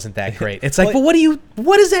movie wasn't that great. It's like, well,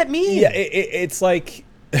 what does that mean? Yeah, it's like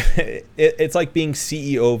it's like being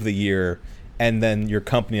CEO of the year and then your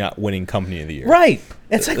company not winning Company of the Year. Right.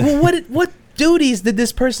 It's like, well, what duties did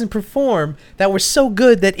this person perform that were so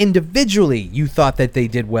good that individually you thought that they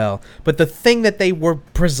did well, but the thing that they were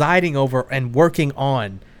presiding over and working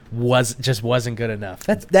on wasn't good enough.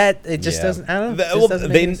 It just doesn't. I don't know. It just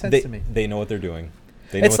doesn't make any sense to me. They know what they're doing.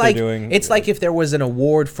 They know what they're doing. It's like if there was an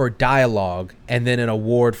award for dialogue and then an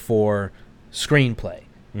award for screenplay,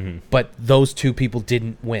 but those two people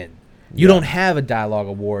didn't win. You don't have a dialogue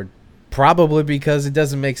award, probably because it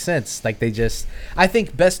doesn't make sense. Like I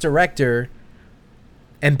think Best Director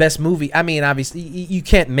and Best Movie, I mean, obviously you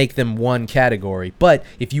can't make them one category, but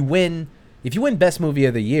if you win Best Movie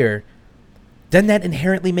of the Year, doesn't that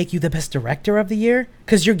inherently make you the Best Director of the Year?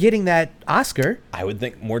 Because you're getting that Oscar. I would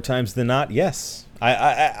think more times than not, yes.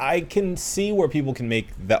 I can see where people can make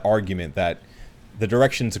the argument that the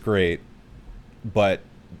direction's great, but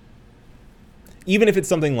even if it's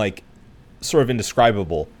something like sort of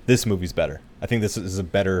indescribable, this movie's better. I think this is a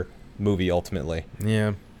better movie ultimately.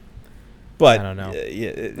 Yeah. But I don't know.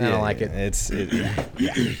 I don't like it.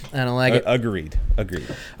 I don't like it. Agreed.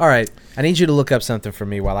 All right. I need you to look up something for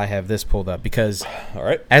me while I have this pulled up, because all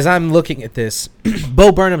right, as I'm looking at this,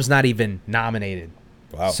 Bo Burnham's not even nominated.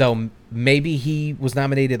 Wow. So maybe he was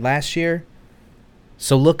nominated last year.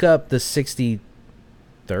 So look up the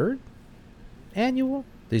 63rd annual.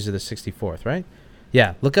 These are the 64th, right?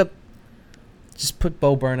 Yeah. Look up. Just put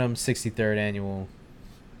Bo Burnham 63rd annual.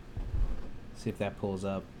 See if that pulls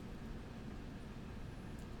up.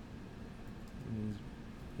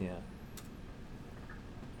 Yeah.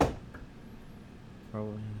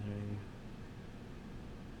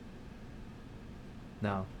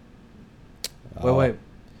 No.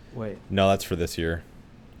 Wait. No, that's for this year.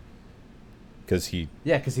 Because he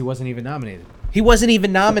wasn't even nominated. He wasn't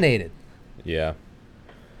even nominated. Yeah.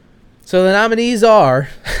 So the nominees are.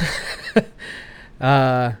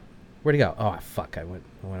 Where'd he go? Oh fuck! I went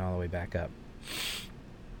all the way back up.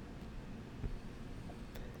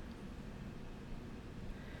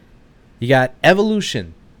 You got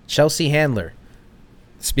Evolution, Chelsea Handler.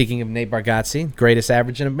 Speaking of Nate Bargatze, Greatest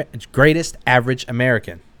Average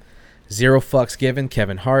American. Zero Fucks Given,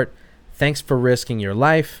 Kevin Hart. Thanks for Risking Your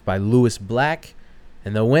Life by Lewis Black.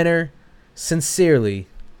 And the winner, sincerely,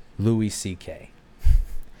 Louis C.K.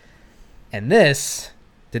 And this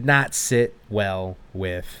did not sit well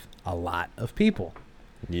with a lot of people.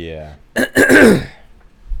 Yeah.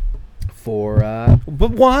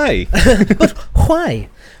 But why? But why?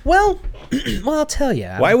 Well, I'll tell you.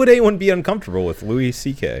 Why would anyone be uncomfortable with Louis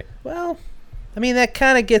C.K.? Well, I mean, that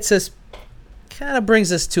kind of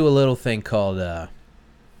brings us to a little thing called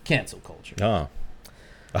cancel culture. Oh,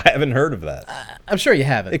 I haven't heard of that. I'm sure you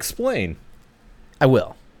haven't. Explain. I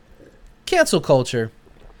will. Cancel culture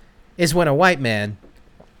is when a white man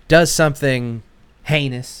does something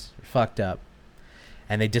heinous or fucked up,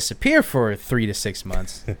 and they disappear for 3 to 6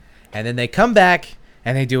 months, and then they come back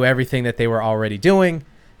and they do everything that they were already doing,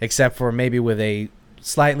 except for maybe with a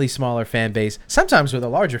slightly smaller fan base, sometimes with a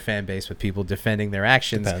larger fan base, with people defending their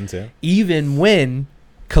actions. Depends, yeah. Even when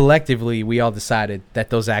collectively we all decided that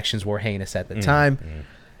those actions were heinous at the time,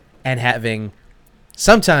 and having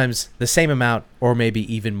sometimes the same amount or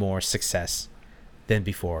maybe even more success than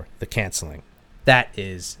before the canceling. That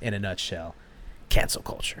is, in a nutshell, cancel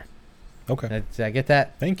culture. Okay. Did I get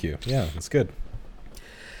that? Thank you. Yeah, that's good.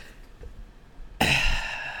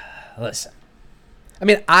 Listen, I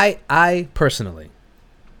mean, I personally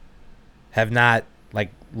have not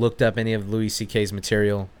like looked up any of Louis C.K.'s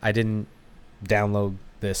material. I didn't download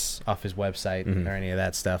this off his website or any of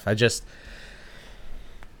that stuff. I just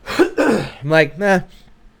I'm like, nah.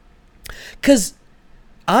 Because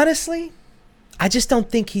honestly, I just don't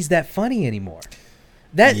think he's that funny anymore.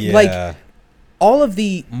 That like all of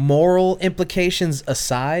the moral implications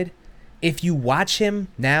aside, if you watch him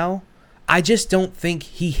now, I just don't think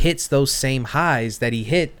he hits those same highs that he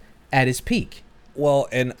hit at his peak. Well,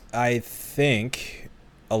 and I think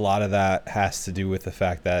a lot of that has to do with the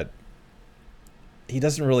fact that he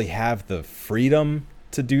doesn't really have the freedom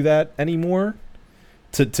to do that anymore.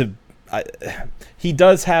 He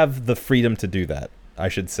does have the freedom to do that, I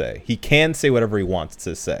should say. He can say whatever he wants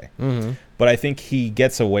to say. But I think he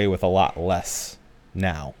gets away with a lot less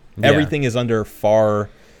now. Yeah. Everything is under far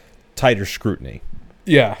tighter scrutiny.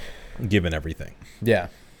 Yeah. Given everything. Yeah.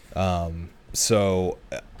 So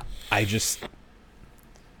I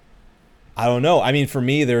don't know. I mean, for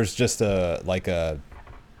me, there's just a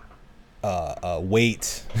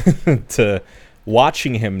weight to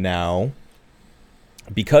watching him now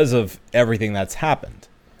because of everything that's happened.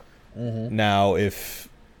 Now, if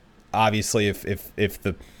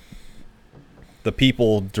the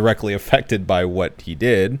people directly affected by what he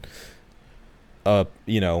did,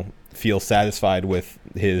 feel satisfied with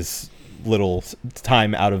his little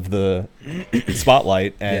time out of the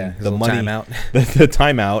spotlight and the money, the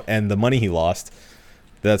timeout and the money he lost,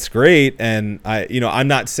 that's great. And I'm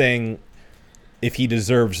not saying if he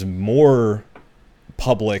deserves more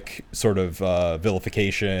public sort of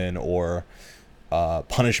vilification or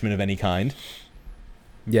punishment of any kind.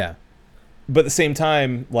 Yeah. But at the same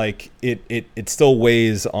time, like it still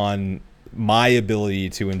weighs on my ability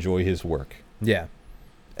to enjoy his work. Yeah.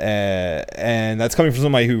 And that's coming from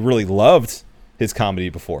somebody who really loved his comedy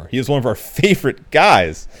before. He was one of our favorite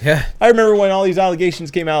guys. Yeah. I remember when all these allegations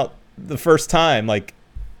came out the first time, like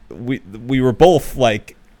we were both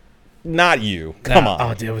like, not you. Come on.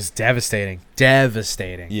 Oh, dude, it was devastating.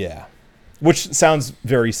 Devastating. Yeah. Which sounds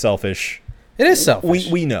very selfish. It is selfish.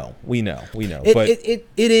 We know. But it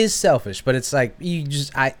is selfish, but it's like we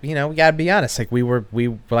gotta be honest. Like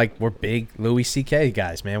we're big Louis C.K.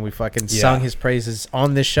 guys, man. We fucking sung his praises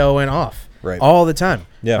on this show and off, all the time.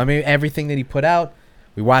 Yeah. I mean, everything that he put out,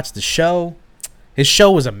 we watched the show. His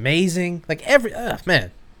show was amazing. Like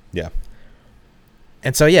man. Yeah.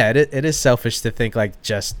 And so it is selfish to think like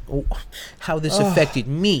just how this affected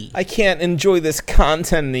me. I can't enjoy this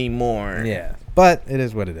content anymore. Yeah, but it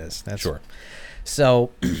is what it is. That's sure. So,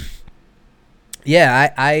 we're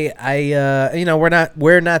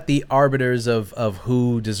not the arbiters of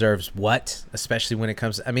who deserves what, especially when it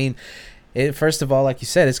comes. I mean, first of all, like you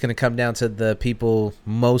said, it's going to come down to the people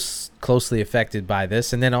most closely affected by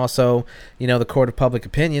this, and then also, the court of public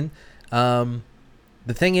opinion. The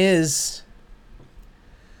thing is,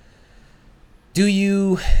 do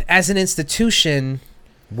you, as an institution,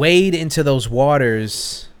 wade into those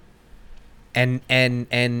waters and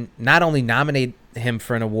not only nominate him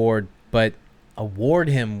for an award, but award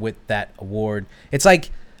him with that award? It's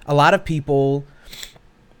like a lot of people,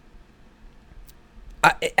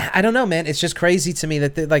 I don't know, man. It's just crazy to me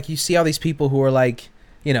that like you see all these people who are like,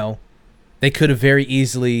 they could have very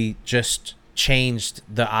easily just changed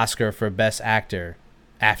the Oscar for Best Actor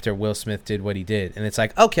after Will Smith did what he did. And it's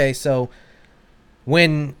like, okay, so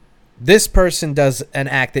when this person does an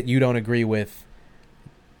act that you don't agree with,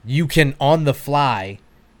 you can on the fly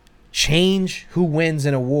change who wins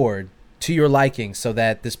an award to your liking so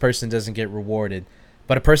that this person doesn't get rewarded.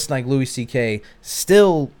 But a person like Louis C.K.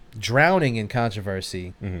 still drowning in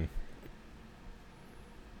controversy,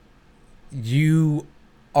 you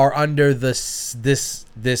are under this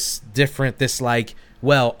like,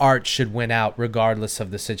 well, art should win out regardless of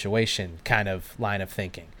the situation kind of line of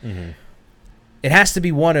thinking. It has to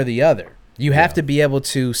be one or the other. You have to be able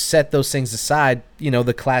to set those things aside.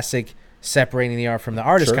 The classic separating the art from the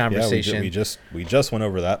artist conversation. Yeah, we just went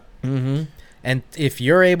over that. And if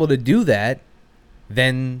you're able to do that,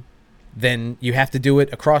 then you have to do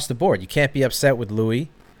it across the board. You can't be upset with Louis,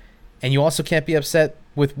 and you also can't be upset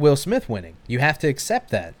with Will Smith winning. You have to accept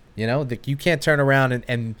that. That you can't turn around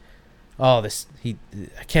and I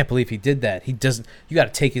can't believe he did that. He doesn't. You got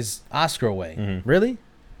to take his Oscar away. Really?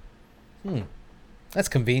 That's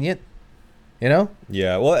convenient.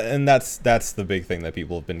 Yeah, well, and that's the big thing that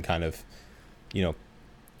people have been kind of,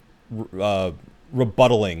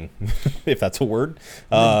 rebuttaling, if that's a word.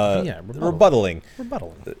 Rebuttaling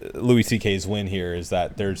Louis C.K.'s win here is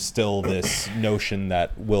that there's still this notion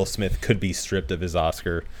that Will Smith could be stripped of his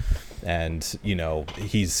Oscar, and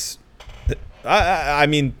he's, I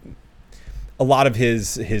mean, a lot of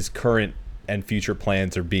his current and future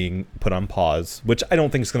plans are being put on pause, which I don't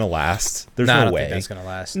think is going to last. There's I no don't way think that's gonna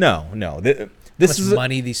last. No. This This is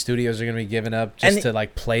money these studios are gonna be giving up just to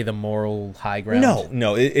like play the moral high ground.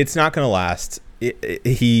 No, it's not going to last.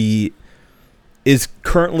 He is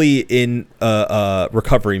currently in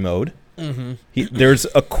recovery mode. There's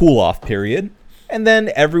a cool off period, and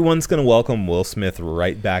then everyone's going to welcome Will Smith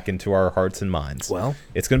right back into our hearts and minds. Well,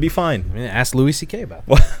 it's going to be fine. I mean, ask Louis C.K. about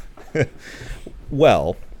that.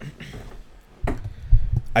 Well,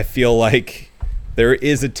 I feel like there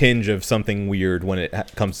is a tinge of something weird when it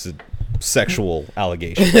comes to sexual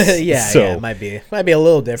allegations. yeah, it might be a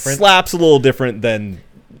little different. Slap's a little different than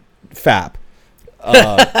FAP.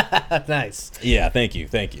 Nice. Yeah, thank you.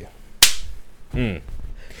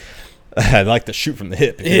 I'd like to shoot from the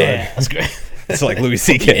hip. Yeah, that's great. It's like Louis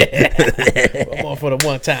C.K. One more for the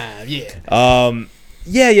one time.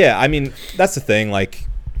 Yeah. Yeah. I mean, that's the thing. Like,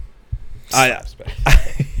 I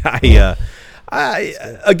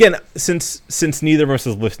again, since neither of us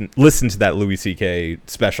has listened to that Louis C.K.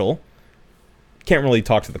 special, can't really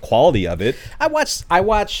talk to the quality of it. I watched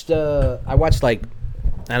like,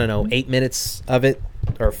 I don't know, 8 minutes of it,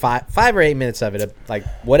 or five or 8 minutes of it, like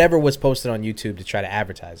whatever was posted on YouTube to try to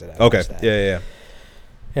advertise it. Okay. Yeah.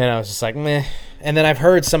 And I was just like, meh. And then I've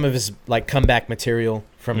heard some of his like comeback material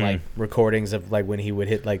from like recordings of like when he would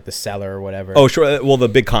hit like the cellar or whatever. Oh, sure. Well, the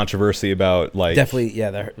big controversy about like definitely,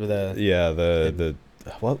 yeah.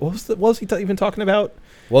 What was he even talking about?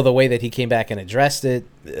 Well, the way that he came back and addressed it,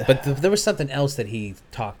 but there was something else that he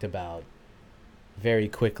talked about very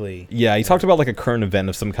quickly. Yeah, he talked about like a current event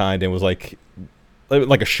of some kind and was like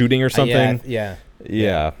a shooting or something. Yeah.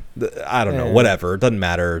 I don't know. Whatever. It doesn't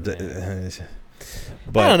matter.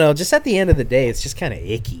 But I don't know. Just at the end of the day, it's just kind of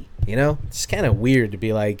icky. You know, it's kind of weird to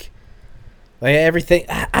be like everything.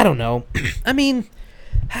 I don't know. I mean,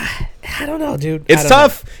 I don't know, dude. It's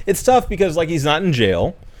tough. It's tough because like he's not in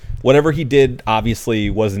jail. Whatever he did obviously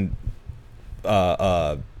wasn't.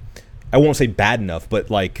 I won't say bad enough, but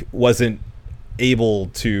like wasn't able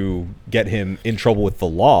to get him in trouble with the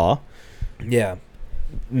law. Yeah.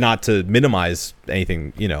 Not to minimize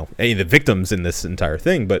anything, any of the victims in this entire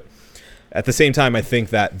thing, but at the same time, I think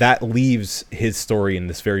that leaves his story in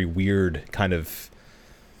this very weird kind of,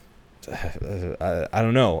 I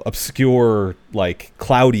don't know, obscure, like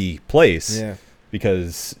cloudy place. Yeah.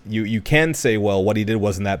 Because you can say, well, what he did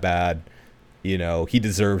wasn't that bad. He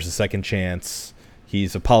deserves a second chance.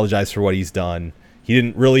 He's apologized for what he's done. He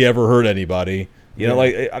didn't really ever hurt anybody.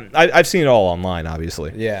 I've seen it all online,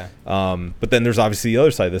 obviously. Yeah. But then there's obviously the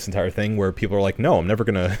other side of this entire thing where people are like, no, I'm never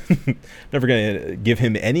gonna give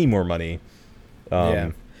him any more money.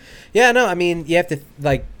 Yeah. No, I mean, you have to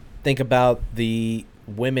like think about the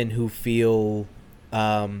women who feel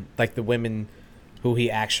like the women who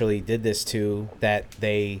he actually did this to, that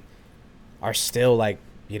they are still like,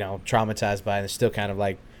 traumatized by, and they're still kind of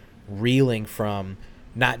like reeling from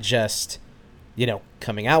not just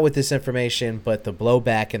coming out with this information, but the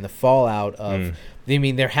blowback and the fallout of. I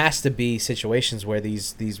mean, there has to be situations where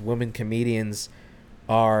these women comedians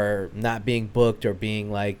are not being booked or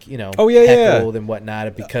being like heckled and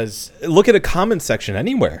whatnot because look at a comment section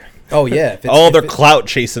anywhere. Oh yeah, they're clout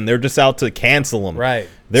chasing. They're just out to cancel them. Right.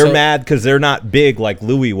 They're mad because they're not big like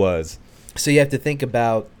Louis was. So you have to think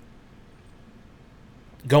about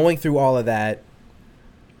going through all of that,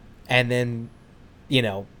 and then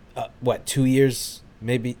 2 years,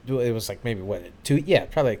 maybe it was like maybe what 2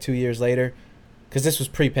 probably like 2 years later, because this was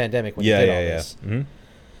pre-pandemic when he did all this. Mm-hmm.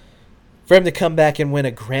 For him to come back and win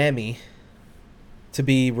a Grammy, to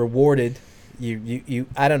be rewarded, you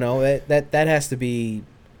I don't know, that has to be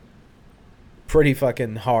pretty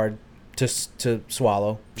fucking hard to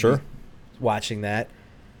swallow. Sure. Watching that,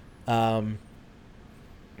 but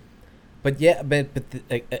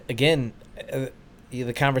again,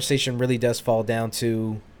 the conversation really does fall down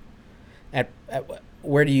to at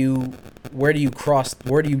where do you draw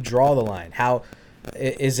the line? How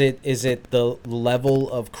is it the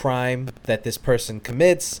level of crime that this person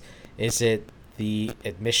commits? Is it the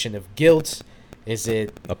admission of guilt? Is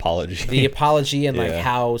it the apology and like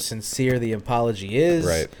how sincere the apology is?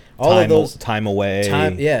 Right. All of those time away.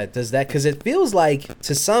 Does that, because it feels like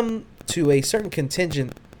to a certain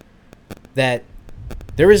contingent that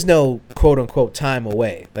there is no quote unquote time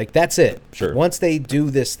away. Like that's it. Sure. Once they do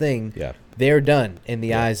this thing, they're done in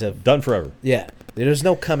the eyes of done forever. Yeah. There's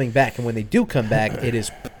no coming back, and when they do come back, it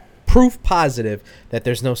is proof positive that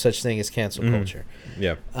there's no such thing as cancel culture.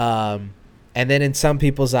 Yeah. And then in some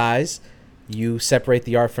people's eyes, you separate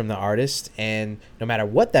the art from the artist, and no matter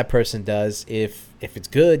what that person does, if it's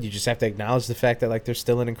good, you just have to acknowledge the fact that like they're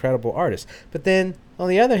still an incredible artist. But then on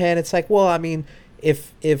the other hand, it's like, well, I mean,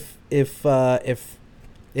 if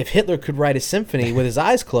Hitler could write a symphony with his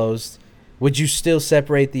eyes closed, would you still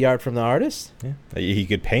separate the art from the artist? Yeah. He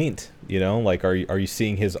could paint, like are you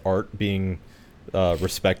seeing his art being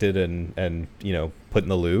respected and put in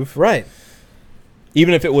the Louvre? Right.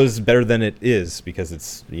 Even if it was better than it is, because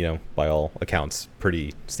it's, by all accounts,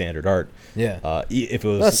 pretty standard art. Yeah. If it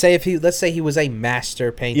was, let's say he was a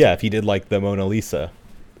master painter. yeah, if he did like the Mona Lisa,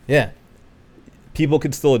 Yeah. people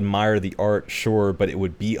could still admire the art, sure, but it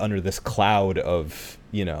would be under this cloud of,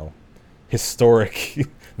 historic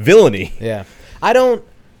villainy. Yeah. I don't,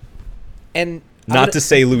 and Not to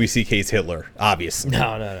say Louis C.K.'s Hitler, obviously.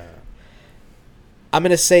 No. I'm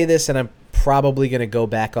going to say this, and I'm probably going to go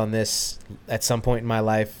back on this at some point in my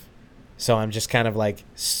life. So I'm just kind of like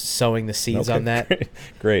sowing the seeds on that.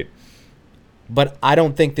 Great. But I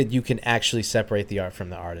don't think that you can actually separate the art from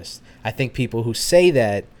the artist. I think people who say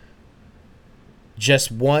that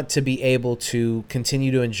just want to be able to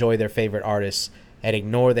continue to enjoy their favorite artists and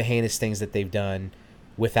ignore the heinous things that they've done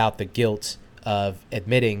without the guilt of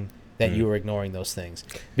admitting that you were ignoring those things.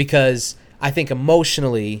 Because I think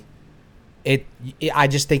emotionally, I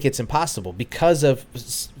just think it's impossible because of,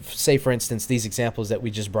 say, for instance, these examples that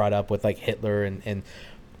we just brought up with like Hitler. And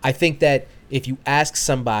I think that if you ask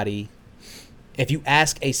a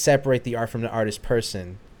separate the art from the artist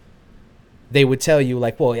person, they would tell you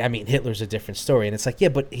like, well, I mean, Hitler's a different story. And it's like, yeah,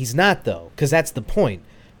 but he's not though. Because that's the point.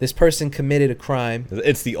 This person committed a crime.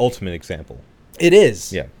 It's the ultimate example. It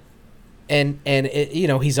is. Yeah. And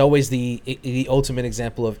he's always the ultimate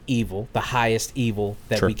example of evil, the highest evil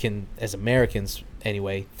that we can, as Americans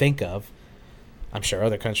anyway, think of. I'm sure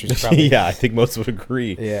other countries probably. Yeah, I think most would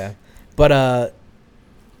agree. Yeah, but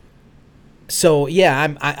so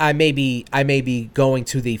yeah, I may be going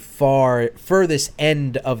to the furthest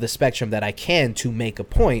end of the spectrum that I can to make a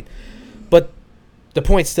point, but the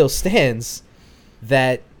point still stands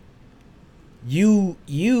that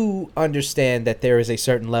you understand that there is a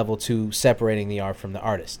certain level to separating the art from the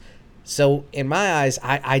artist. So in my eyes,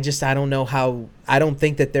 I don't know how. I don't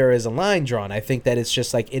think that there is a line drawn. I think that it's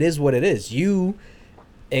just like it is what it is. You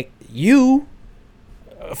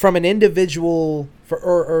from an individual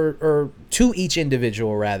or to each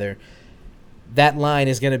individual rather, that line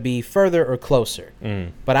is going to be further or closer.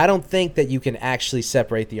 But I don't think that you can actually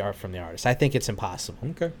separate the art from the artist. I think it's impossible.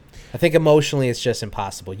 Okay. I think emotionally it's just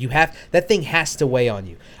impossible. That thing has to weigh on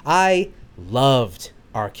you. I loved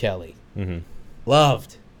R. Kelly.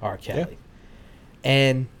 Loved R. Kelly. Yeah.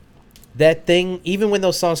 And that thing, even when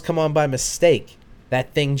those songs come on by mistake,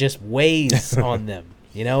 that thing just weighs on them.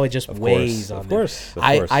 It just weighs on them. Of course.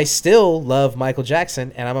 I still love Michael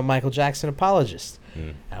Jackson, and I'm a Michael Jackson apologist.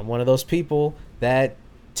 I'm one of those people that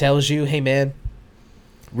tells you, hey, man,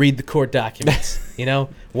 read the court documents.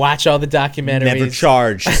 Watch all the documentaries. Never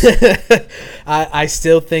charged. I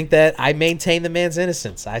still think that I maintain the man's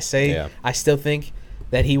innocence. I still think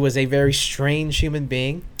that he was a very strange human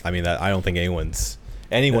being. I mean, I don't think anyone's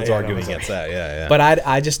arguing against that. Yeah. But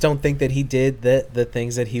I just don't think that he did the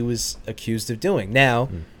things that he was accused of doing. Now,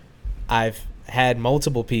 I've had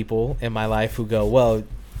multiple people in my life who go, well,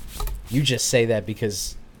 you just say that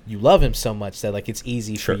because you love him so much that like it's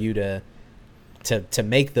easy for you to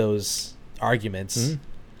make those arguments.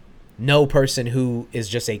 No person who is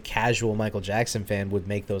just a casual Michael Jackson fan would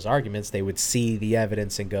make those arguments. They would see the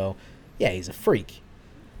evidence and go, yeah, he's a freak.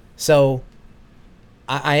 So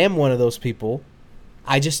I am one of those people.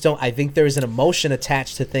 I think there's an emotion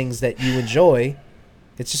attached to things that you enjoy.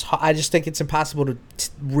 I just think it's impossible to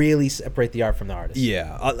really separate the art from the artist.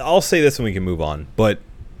 Yeah, I'll say this and we can move on. But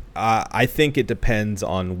I think it depends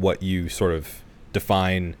on what you sort of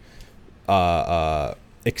define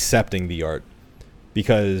accepting the art.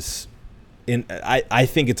 Because I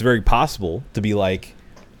think it's very possible to be like,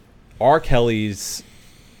 R. Kelly's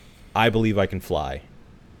I Believe I Can Fly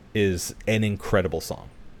is an incredible song.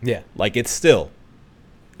 Yeah. Like, it's still,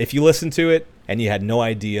 if you listen to it and you had no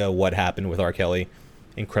idea what happened with R. Kelly,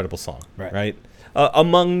 incredible song. Right?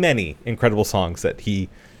 Among many incredible songs that he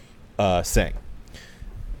sang.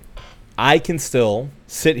 I can still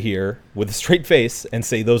sit here with a straight face and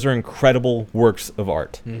say those are incredible works of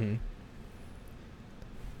art.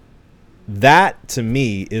 That, to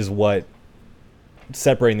me, is what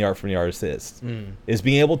separating the art from the artist is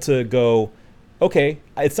being able to go, okay,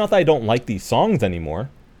 it's not that I don't like these songs anymore.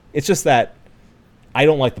 It's just that I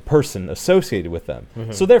don't like the person associated with them.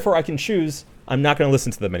 So therefore I can choose, I'm not going to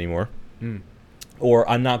listen to them anymore. Or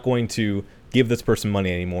I'm not going to give this person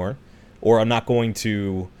money anymore. Or I'm not going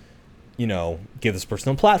to, give this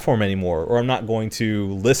person a platform anymore. Or I'm not going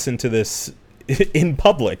to listen to this in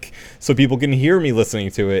public so people can hear me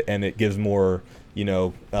listening to it and it gives more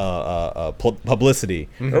publicity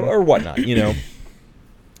or whatnot.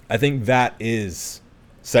 I think that is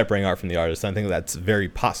separating art from the artist. I think that's very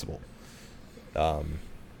possible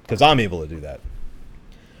because I'm able to do that.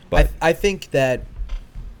 But I think that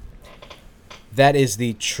is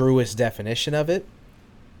the truest definition of it,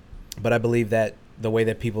 but I believe that the way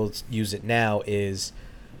that people use it now is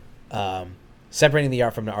separating the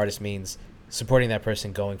art from the artist means supporting that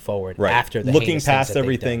person going forward after the looking heinous things past that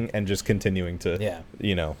everything and just continuing to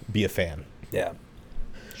be a fan. Yeah.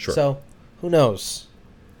 Sure. So who knows?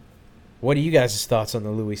 What are you guys' thoughts on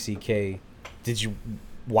the Louis C.K.? Did you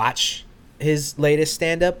watch his latest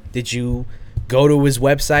stand-up? Did you go to his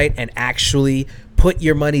website and actually put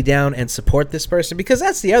your money down and support this person? Because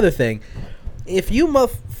that's the other thing. If you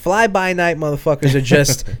fly-by-night motherfuckers are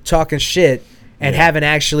just talking shit and haven't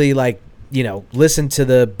actually, listened to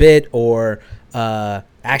the bit or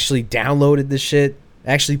actually downloaded the shit,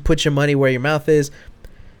 actually put your money where your mouth is,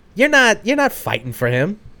 you're not fighting for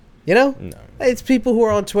him. No. It's people who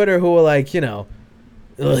are on Twitter who are like, he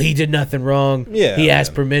did nothing wrong. Yeah, he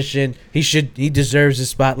asked permission. He deserves his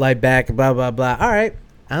spotlight back. Blah blah blah. All right,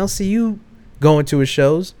 I don't see you going to his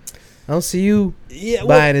shows. I don't see you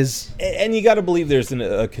buying his. And you got to believe there's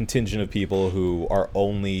a contingent of people who are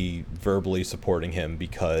only verbally supporting him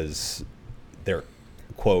because they're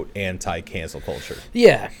quote anti-cancel culture.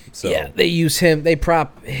 Yeah. So they use him. They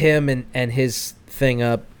prop him and his thing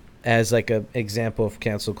up as like a example of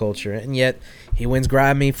cancel culture, and yet he wins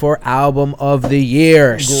Grammy for Album of the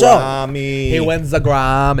Year. Grammy. So he wins the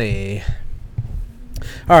Grammy.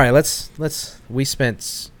 All right, we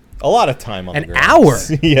spent a lot of time on an hour.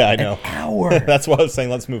 Yeah, I know. An hour. That's what I was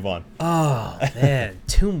saying. Let's move on. Oh man,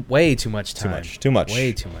 way too much time. Too much.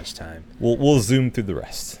 Way too much time. We'll zoom through the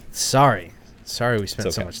rest. Sorry, we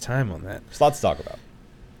spent so much time on that. There's lots to talk about.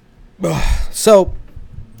 So,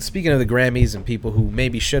 speaking of the Grammys and people who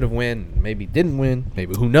maybe should have won, maybe didn't win,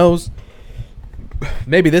 maybe who knows,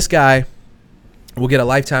 maybe this guy will get a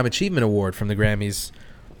Lifetime Achievement Award from the Grammys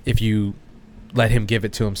if you let him give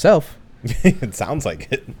it to himself. It sounds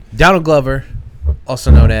like it. Donald Glover,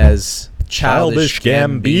 also known as Childish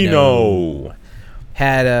Gambino,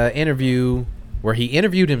 had an interview where he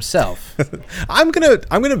interviewed himself. I'm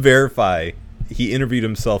gonna verify he interviewed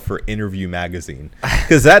himself for Interview Magazine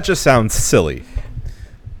because that just sounds silly.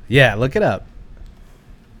 Yeah, look it up.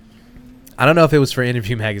 I don't know if it was for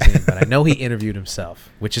Interview Magazine, but I know he interviewed himself,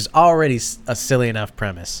 which is already a silly enough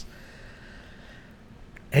premise.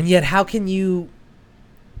 And yet, how can you...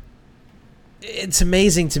 It's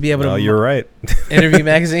amazing to be able to... Oh, you're right. Interview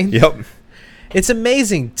Magazine? Yep. It's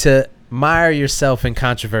amazing to mire yourself in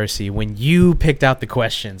controversy when you picked out the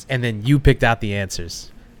questions and then you picked out the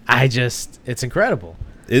answers. It's incredible.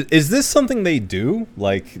 Is this something they do?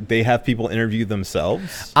 Like, they have people interview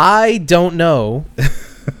themselves? I don't know.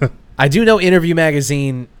 I do know Interview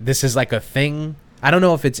Magazine, this is like a thing. I don't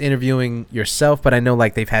know if it's interviewing yourself, but I know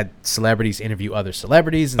like they've had celebrities interview other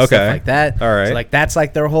celebrities and stuff like that. All right. So like that's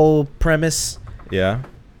like their whole premise. Yeah.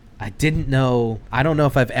 I don't know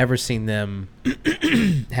if I've ever seen them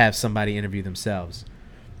have somebody interview themselves.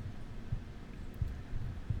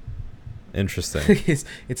 Interesting.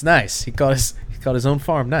 It's nice. He called his own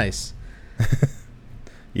farm nice.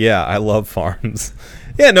 Yeah, I love farms.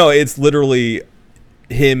 Yeah, no, it's literally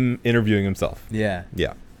him interviewing himself. Yeah.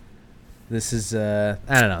 Yeah. This is I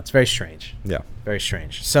don't know. It's very strange. Yeah. Very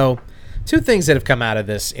strange. So, two things that have come out of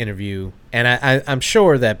this interview, and I'm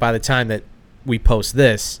sure that by the time that we post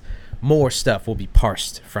this, more stuff will be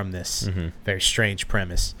parsed from this very strange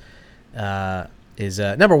premise. Is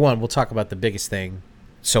number one, we'll talk about the biggest thing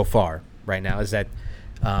so far right now is that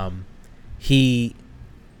he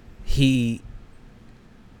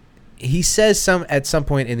says at some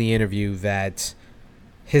point in the interview that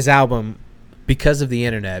his album, because of the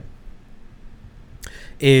internet,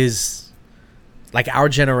 is like our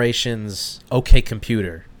generation's OK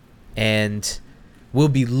Computer and will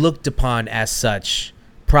be looked upon as such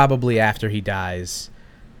probably after he dies.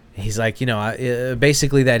 He's like,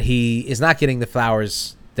 basically that he is not getting the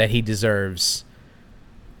flowers that he deserves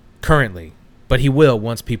currently, but he will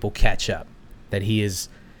once people catch up. That he is,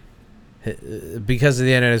 because of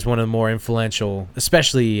the internet, is one of the more influential,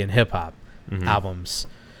 especially in hip hop albums.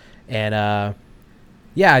 And I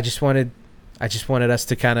just wanted us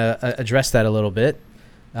to kind of address that a little bit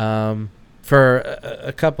for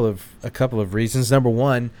a couple of reasons. Number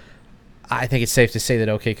one, I think it's safe to say that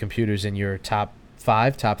OK Computer's in your top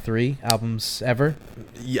 3 albums ever.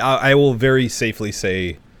 Yeah, I will very safely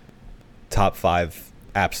say top 5,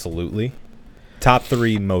 absolutely. Top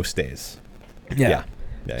 3 most days. Yeah.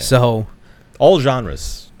 So All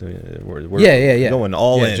genres. We're going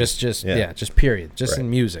all in. Just period. Just Right. in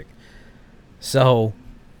music. So,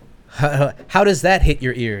 how does that hit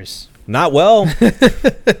your ears? Not well.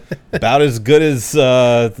 About as good as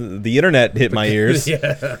the internet hit my ears.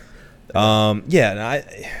 Yeah.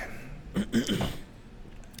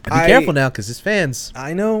 Be Be careful now, because his fans.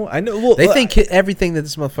 I know. Well, They think everything that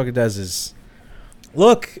this motherfucker does is.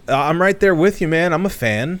 Look, I'm right there with you, man. I'm a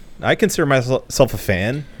fan. I consider myself a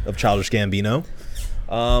fan of Childish Gambino.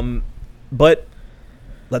 But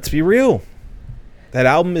let's be real. That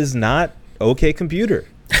album is not OK Computer.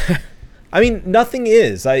 I mean, nothing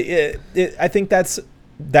is. I think that's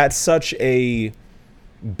such a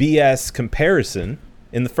BS comparison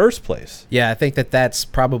in the first place. Yeah, I think that's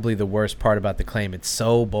probably the worst part about the claim. It's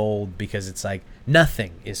so bold because it's like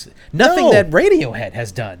nothing that Radiohead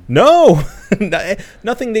has done. No,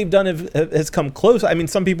 nothing they've done has come close. I mean,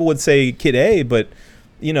 some people would say Kid A, but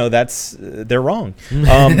they're wrong.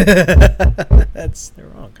 They're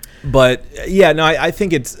wrong. But yeah, no, I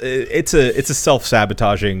think it's a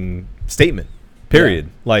self-sabotaging statement. Period.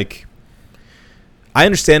 Yeah. Like, I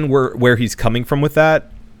understand where he's coming from with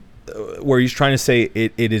that. Where he's trying to say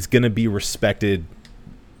it is going to be respected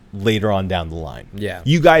later on down the line. Yeah.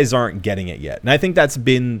 You guys aren't getting it yet. And I think that's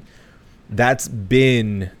been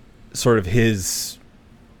sort of his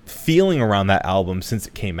feeling around that album since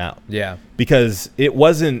it came out. Yeah. Because it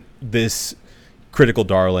wasn't this critical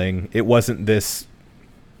darling. It wasn't this,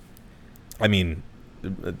 I mean,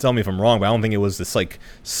 tell me if I'm wrong, but I don't think it was this like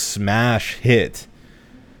smash hit.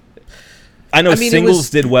 I know singles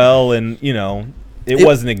did well, and it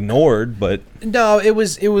wasn't ignored, but no, it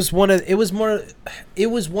was one of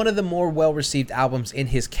the more well-received albums in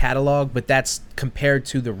his catalog, but that's compared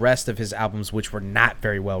to the rest of his albums, which were not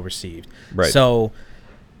very well received. Right. So,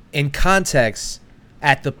 in context,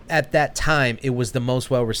 at that time, it was the most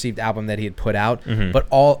well-received album that he had put out, but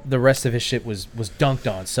all the rest of his shit was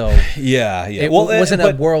dunked on. So yeah. It wasn't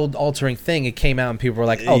a world-altering thing. It came out and people were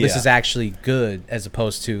like, "Oh, this is actually good," as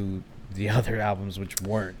opposed to the other albums which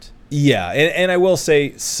weren't. Yeah, and I will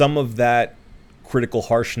say some of that critical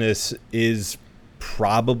harshness is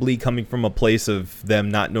probably coming from a place of them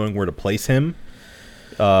not knowing where to place him.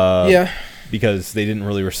 Because they didn't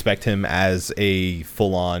really respect him as a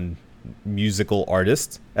full-on musical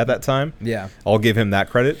artist at that time. Yeah. I'll give him that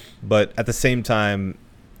credit. But at the same time,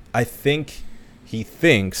 I think he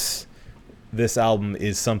thinks this album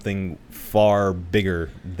is something far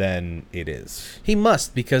bigger than it is. He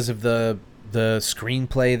must, because of the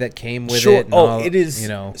screenplay that came with it. It is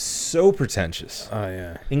so pretentious. Oh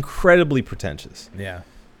yeah, incredibly pretentious. Yeah.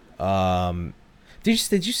 Did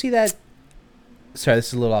you see that? Sorry, this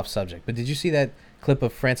is a little off subject, but did you see that clip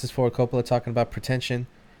of Francis Ford Coppola talking about pretension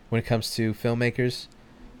when it comes to filmmakers?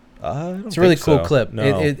 It's a really cool clip.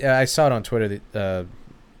 No. I saw it on Twitter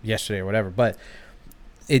yesterday or whatever, but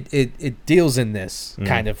it deals in this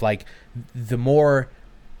kind of like the more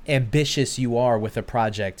ambitious you are with a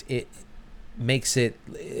project, it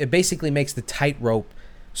basically makes the tightrope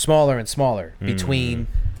smaller and smaller between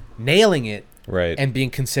nailing it and being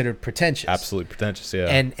considered pretentious. Absolutely pretentious,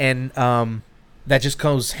 yeah. And that just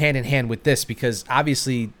goes hand in hand with this, because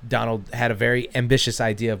obviously Donald had a very ambitious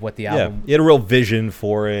idea of what the album. Yeah, he had a real vision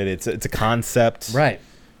for it. It's a concept, right?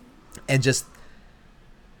 And just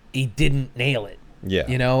he didn't nail it. Yeah,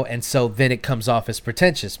 and so then it comes off as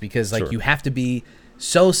pretentious because you have to be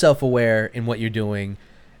so self-aware in what you're doing.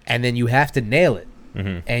 And then you have to nail it,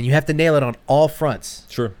 and you have to nail it on all fronts.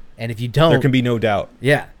 Sure. And if you don't, there can be no doubt.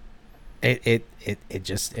 Yeah, it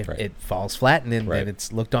falls flat, and then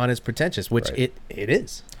it's looked on as pretentious, which it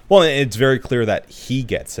is. Well, it's very clear that he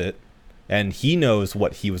gets it, and he knows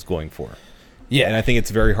what he was going for. Yeah, and I think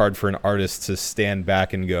it's very hard for an artist to stand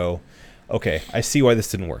back and go, "Okay, I see why this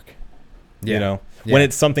didn't work." Yeah. When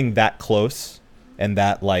it's something that close and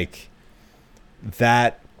that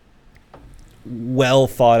well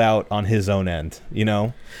thought out on his own end,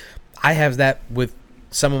 I have that with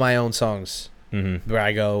some of my own songs where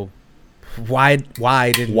I go, why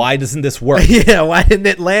doesn't this work? Yeah, why didn't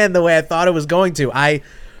it land the way I thought it was going to? I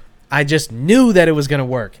just knew that it was going to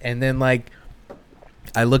work, and then I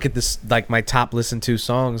look at this my top listened to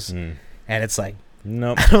songs, and it's like,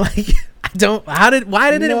 nope. Why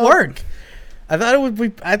didn't it work? I thought it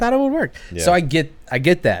would work. Yeah. So I get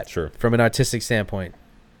that from an artistic standpoint,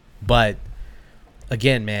 but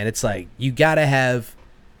again, man, it's like you gotta have.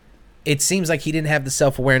 It seems like he didn't have the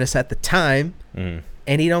self-awareness at the time, and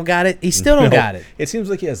he don't got it. He still don't got it. It seems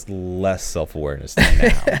like he has less self-awareness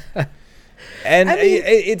now, and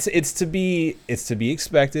it's to be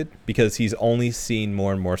expected because he's only seen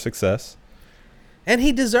more and more success, and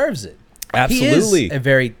he deserves it. Absolutely. He is a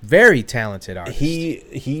very, very talented artist.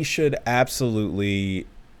 He should absolutely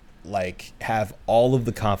like have all of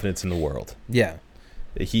the confidence in the world. Yeah.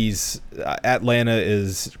 He's Atlanta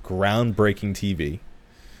is groundbreaking TV.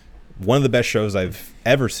 One of the best shows I've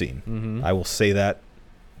ever seen. Mm-hmm. I will say that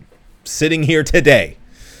sitting here today.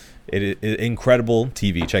 It is incredible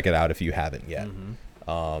TV. Check it out if you haven't yet.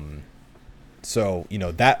 Mm-hmm. So, you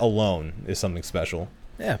know, that alone is something special.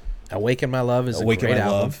 Yeah. Awaken My Love is Awaken a great My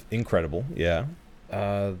album. Love, incredible. Yeah.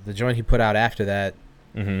 The joint he put out after that,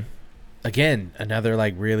 again, another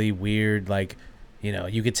like really weird, like, you know,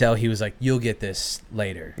 you could tell he was like, you'll get this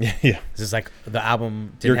later. Yeah. This is like the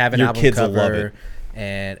album didn't have an your album kids will love cover, it.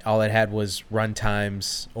 and all it had was run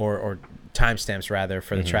times or timestamps rather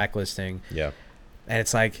for the track listing. Yeah. And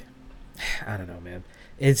it's like, I don't know, man.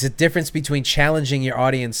 It's a difference between challenging your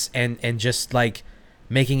audience and just like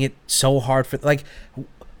making it so hard for like,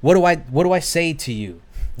 what do I say to you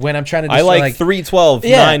when I'm trying to? I like 312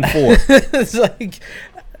 Yeah. 94. It's like,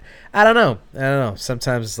 I don't know.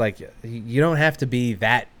 Sometimes it's like you don't have to be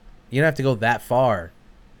that. You don't have to go that far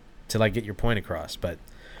to like get your point across. But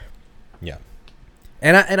Yeah.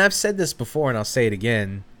 and I've said this before, and I'll say it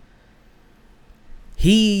again.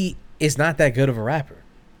 He is not that good of a rapper.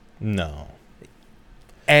 No.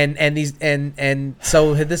 And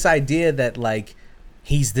so this idea that like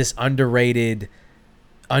he's this underrated,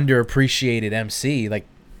 underappreciated MC, like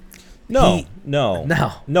No.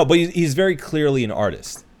 But he's very clearly an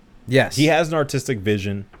artist. yes, He has an artistic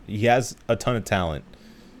vision. He has a ton of talent.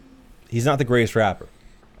 He's not the greatest rapper.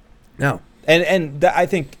 no, And I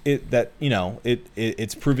think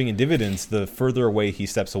it's proving in dividends the further away he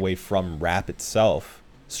steps away from rap itself,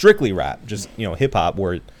 strictly rap, just hip hop,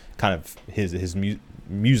 where kind of his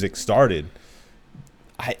music started.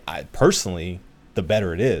 I personally, the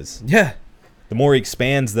better it is. yeah, The more he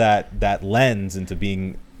expands that lens into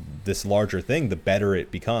being this larger thing, the better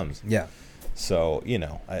it becomes. yeah. So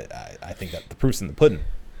I think that the proof's in the pudding.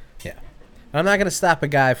 Yeah, I'm not gonna stop a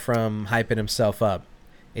guy from hyping himself up.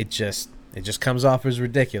 It just comes off as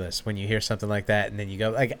ridiculous when you hear something like that, and then you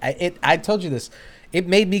go like, I told you this. It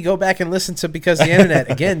made me go back and listen to Because the Internet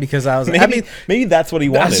again because I was like, Maybe that's what he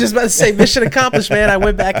wanted. I was just about to say mission accomplished, man. I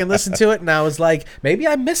went back and listened to it, and I was like, maybe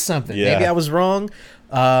I missed something. Yeah. Maybe I was wrong.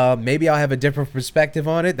 Maybe I'll have a different perspective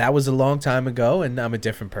on it. That was a long time ago, and I'm a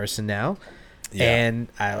different person now. Yeah. And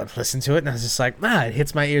I listened to it, and I was just like, it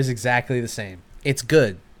hits my ears exactly the same. It's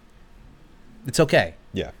good. It's okay.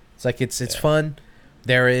 Yeah. It's like it's fun.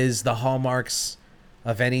 There is the hallmarks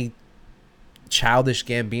of any Childish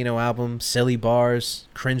Gambino album: silly bars,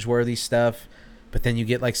 cringeworthy stuff. But then you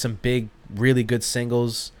get like some big, really good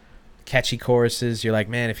singles, catchy choruses. You're like,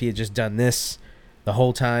 man, if he had just done this the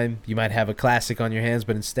whole time, you might have a classic on your hands.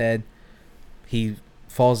 But instead, he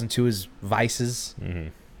falls into his vices. Mm-hmm.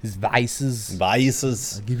 His vices.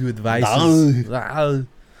 Biases. I'll give you the vices.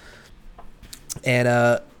 And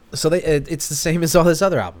so it's the same as all his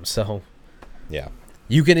other albums. So Yeah.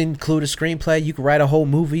 you can include a screenplay. You can write a whole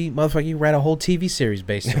movie. Motherfucker, you can write a whole TV series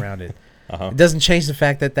based around it. It doesn't change the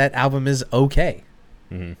fact that album is okay.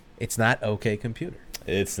 Mm-hmm. It's not okay computer.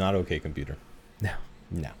 It's not okay, computer.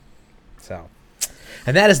 No. So,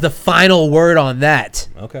 and that is the final word on that.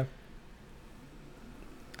 Okay.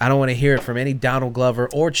 I don't want to hear it from any Donald Glover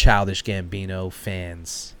or Childish Gambino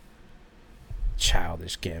fans.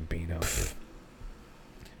 Childish Gambino.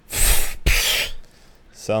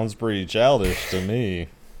 Sounds pretty childish to me.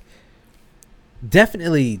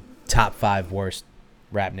 Definitely top 5 worst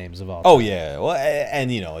rap names of all time. Oh yeah, well,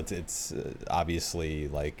 and it's obviously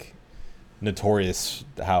like notorious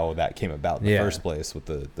how that came about in the first place with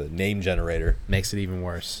the name generator. Makes it even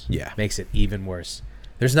worse. Yeah. Makes it even worse.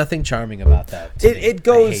 There's nothing charming about that. It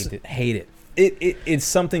goes. I hate it. It's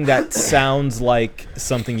something that sounds like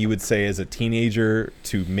something you would say as a teenager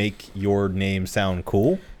to make your name sound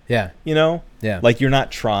cool. Yeah. Yeah. Like you're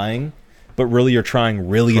not trying, but really you're trying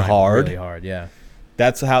really hard. Really hard, yeah.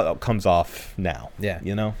 That's how it comes off now. Yeah.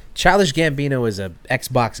 Childish Childish Gambino is a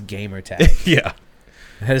Xbox gamer tag. Yeah.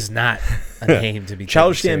 That is not a name to be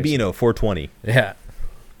Childish taken seriously. Gambino 420. Yeah.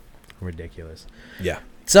 Ridiculous. Yeah.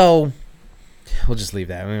 So, we'll just leave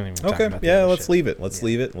that. We don't even talk Okay. about Yeah, that let's shit. leave it. Let's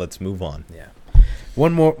leave it. Let's move on. Yeah.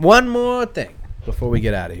 One more thing before we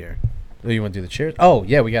get out of here. Oh, you want to do the cheers? Oh,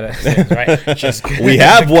 yeah, we got to. Right. Just We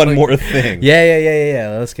have one more thing.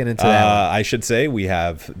 Yeah. Let's get into that. I should say we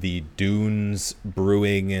have the Dunes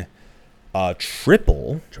Brewing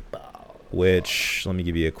Triple, which, let me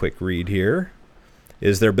give you a quick read here,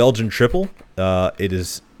 is their Belgian Triple. It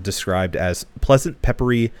is described as pleasant,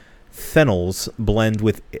 peppery phenols blend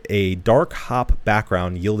with a dark hop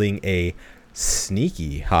background, yielding a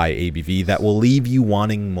sneaky high ABV that will leave you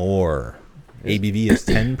wanting more. ABV is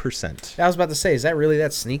 10%. I was about to say, is that really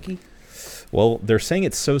that sneaky? Well, they're saying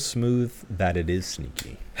it's so smooth that it is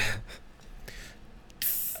sneaky.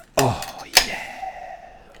 Oh, yeah.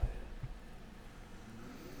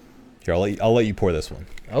 Here, I'll let you pour this one.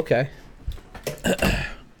 Okay.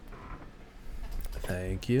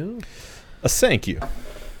 Thank you. A thank you.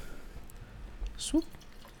 Swoop.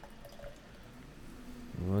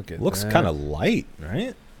 Look at Looks that. kind of light,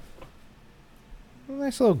 right?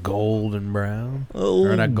 Nice little golden brown. Oh,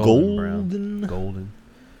 Or not golden. Brown. Golden.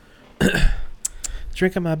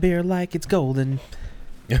 Drinking my beer like it's golden.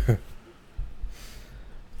 Drinking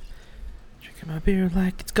my beer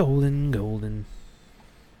like it's golden, golden.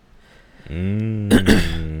 Mm.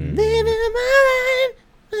 Living my life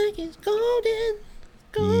like it's golden,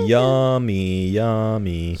 golden. Yummy,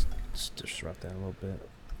 yummy. Let's disrupt that a little bit.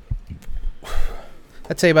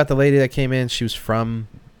 I'd tell you about the lady that came in. She was from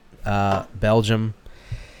Belgium.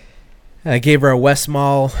 And I gave her a West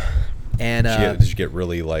Mall. And Did you get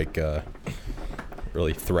really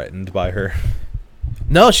really threatened by her?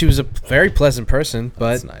 no, she was a very pleasant person,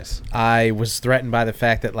 but That's nice. I was threatened by the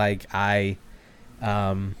fact that I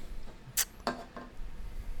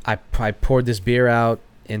poured this beer out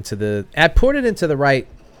I poured it into the right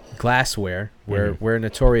glassware. We're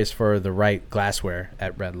notorious for the right glassware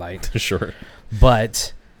at Red Light. Sure.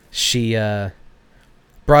 But she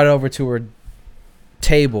brought it over to her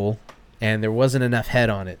table, and there wasn't enough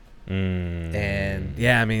head on it. And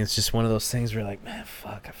yeah, I mean, it's just one of those things where you're like, man,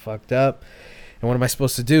 fuck, I fucked up. And what am I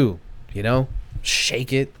supposed to do? You know,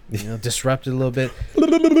 shake it, disrupt it a little bit.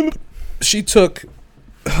 She took,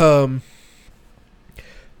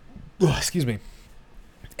 excuse me,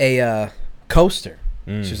 a coaster.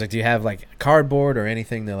 She was like, do you have like cardboard or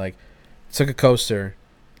anything? They're like, took a coaster,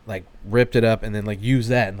 like ripped it up, and then like used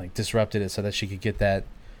that and like disrupted it so that she could get that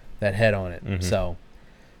head on it. So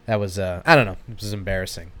that was, I don't know, it was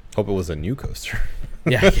embarrassing. Hope it was a new coaster.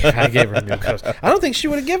 Yeah, I gave her a new coaster. I don't think she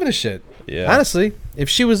would have given a shit. Yeah. Honestly, if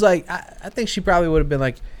she was like, I think she probably would have been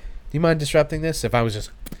like, do you mind disrupting this? If I was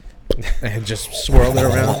just, and just swirled it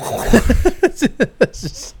around.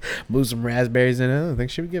 Just move some raspberries in it. I don't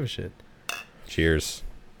think she would give a shit. Cheers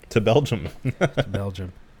to Belgium. To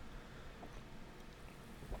Belgium.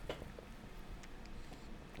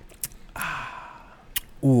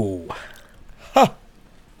 Ooh.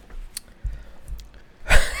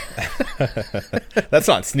 That's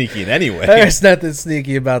not sneaky in any way. There's nothing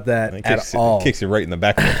sneaky about that at all. Kicks you right in the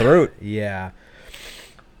back of the throat. Yeah.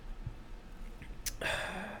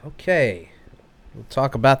 Okay. We'll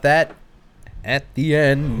talk about that at the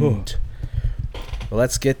end. Well,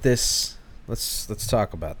 let's get this. Let's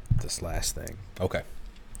talk about this last thing. Okay,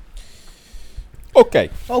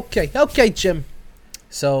 Jim.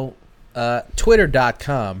 So,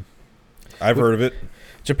 Twitter.com, I've heard of it.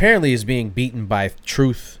 which apparently is being beaten by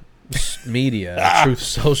Truth Media, Truth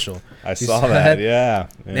Social. I saw that. Yeah.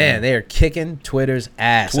 Man, they are kicking Twitter's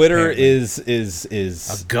ass. Twitter apparently. is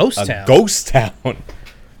a ghost town. Ghost town.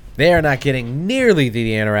 They are not getting nearly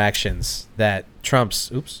the interactions that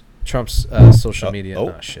Trump's social media. Oh.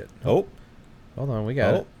 Oh shit. Oh. Hold on, we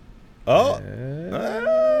got it. Oh.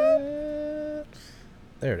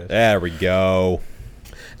 There it is. There we go.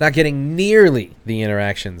 Not getting nearly the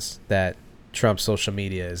interactions that Trump's social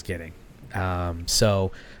media is getting.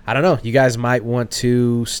 So I don't know. You guys might want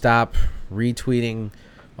to stop retweeting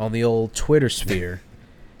on the old Twitter sphere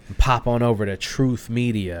and pop on over to Truth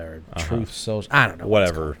Media or Truth Social. I don't know.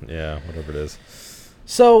 Whatever. Yeah, whatever it is.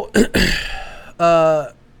 So,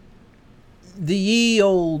 the ye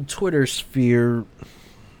old Twitter sphere.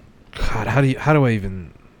 God, how do I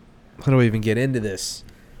even get into this?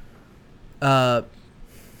 Elon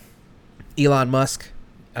Musk.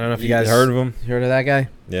 I don't know if you guys heard of him. You heard of that guy?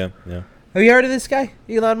 Yeah. Have you heard of this guy,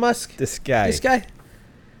 Elon Musk? This guy,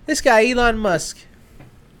 Elon Musk.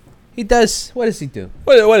 He does. What does he do?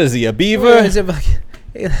 What is he? A beaver? What is it like?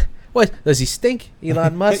 What does he stink?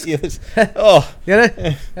 Elon Musk. Yes. Oh. You know?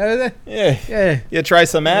 Yeah. You try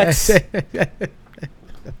some Axe.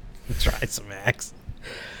 Try some Axe.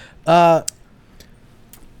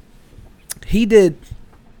 He did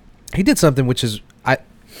something which is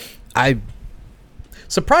I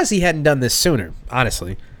surprised he hadn't done this sooner,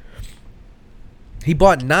 honestly. He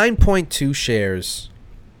bought 9.2 shares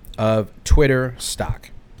of Twitter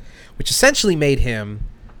stock, which essentially made him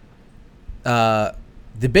the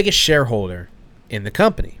biggest shareholder in the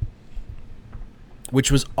company, which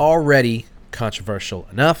was already controversial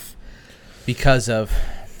enough because of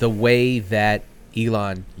the way that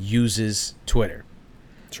Elon uses Twitter.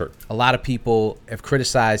 Sure. A lot of people have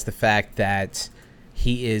criticized the fact that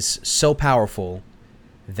he is so powerful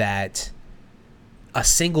that a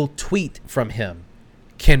single tweet from him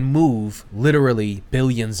can move literally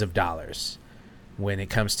billions of dollars when it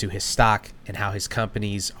comes to his stock and how his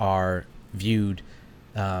companies are viewed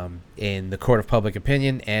in the court of public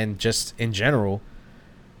opinion and just in general.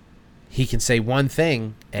 He can say one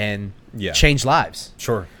thing and change lives.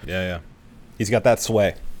 Sure. Yeah. He's got that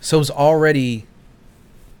sway. So it's already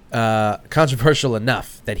controversial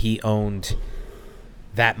enough that he owned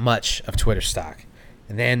that much of Twitter stock.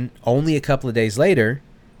 And then only a couple of days later,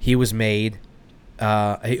 he was made,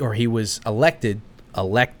 or he was elected,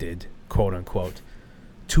 quote unquote,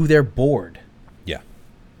 to their board. Yeah.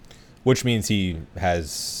 Which means he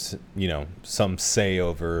has, some say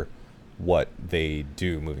over what they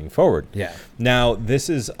do moving forward. Yeah. Now, this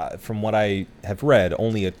is, from what I have read,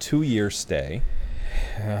 only a 2-year stay.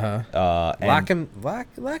 A lot can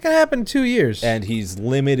happen in 2 years. And he's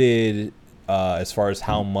limited as far as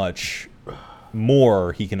how much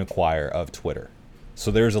more he can acquire of Twitter.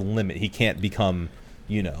 So there's a limit. He can't become,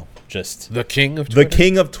 just the king of Twitter. The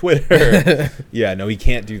king of Twitter. Yeah, no, he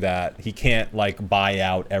can't do that. He can't buy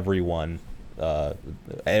out everyone,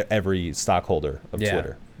 every stockholder of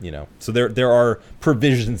Twitter. So there are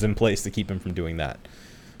provisions in place to keep him from doing that.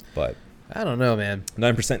 But I don't know, man.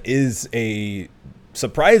 9% is a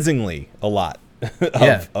surprisingly a lot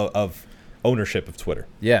of ownership of Twitter.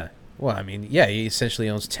 Yeah. Well, I mean, he essentially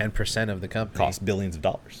owns 10% of the company. Costs billions of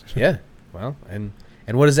dollars. Yeah. Well, and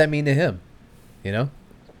what does that mean to him?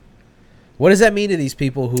 What does that mean to these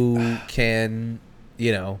people who can,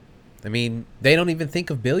 I mean, they don't even think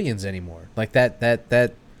of billions anymore. Like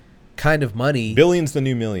that kind of money. Billions the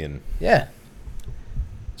new million. Yeah.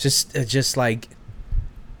 Just like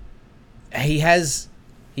he has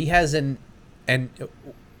and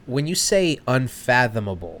when you say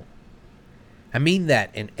unfathomable, I mean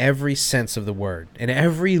that in every sense of the word, in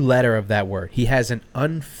every letter of that word. He has an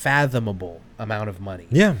unfathomable amount of money.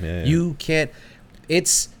 Yeah. You can't.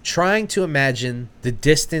 It's trying to imagine the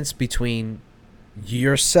distance between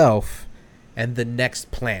yourself and the next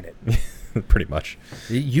planet. Pretty much.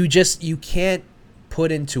 You can't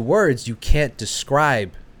put into words. You can't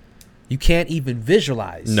describe. You can't even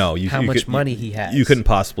visualize how much money he has. You couldn't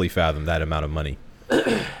possibly fathom that amount of money.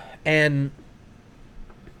 And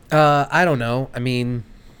I don't know. I mean,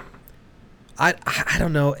 I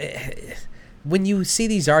don't know. When you see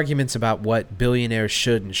these arguments about what billionaires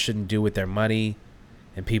should and shouldn't do with their money,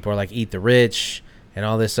 and people are like, eat the rich and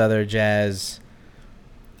all this other jazz,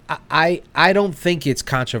 I don't think it's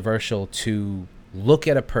controversial to look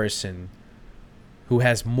at a person who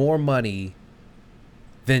has more money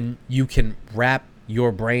than you can wrap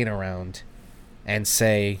your brain around and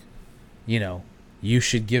say, you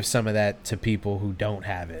should give some of that to people who don't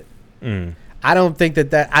have it. I don't think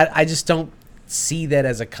that I just don't see that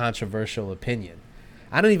as a controversial opinion.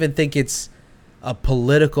 I don't even think it's a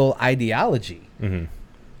political ideology. Mm-hmm.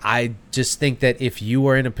 I just think that if you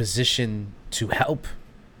are in a position to help,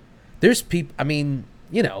 there's people, I mean,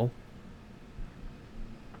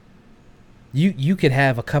 you could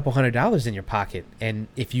have a couple $100 in your pocket, and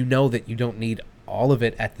if you know that you don't need all of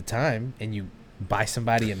it at the time and you buy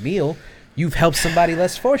somebody a meal, you've helped somebody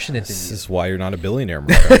less fortunate than you. This is why you're not a billionaire,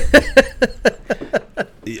 Mario.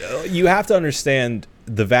 You have to understand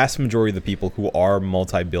the vast majority of the people who are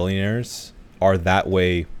multi-billionaires are that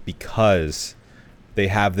way because they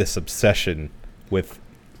have this obsession with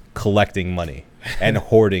collecting money and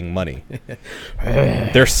hoarding money.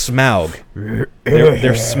 They're Smaug.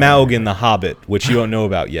 They're Smaug in The Hobbit, which you don't know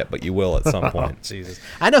about yet, but you will at some point. Oh, Jesus.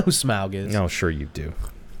 I know who Smaug is. No, sure you do.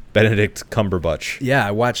 Benedict Cumberbatch. Yeah,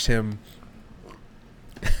 I watched him.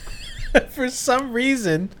 For some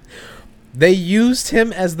reason, they used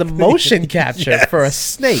him as the motion capture for a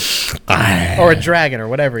snake or a dragon or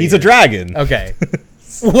whatever. He's a dragon. Okay.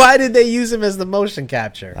 Why did they use him as the motion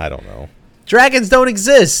capture? I don't know. Dragons don't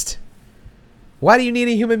exist. Why do you need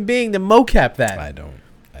a human being to mocap that? I don't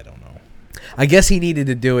know. I guess he needed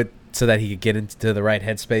to do it so that he could get into the right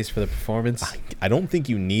headspace for the performance. I don't think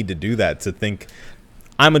you need to do that to think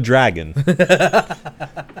I'm a dragon.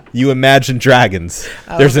 You imagine dragons.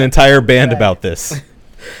 There's an entire band about this.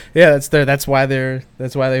 Yeah, that's why they're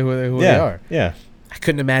who they are. Yeah. I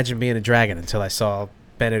couldn't imagine being a dragon until I saw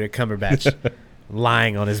Benedict Cumberbatch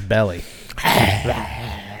lying on his belly.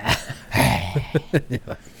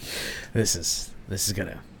 This is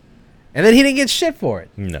gonna, and then he didn't get shit for it.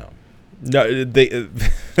 No, they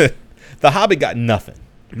the Hobbit got nothing.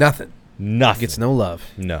 Nothing. Gets no love.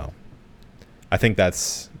 No, I think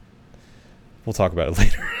that's. We'll talk about it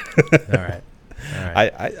later. All right.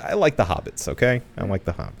 I like the Hobbits. Okay, I like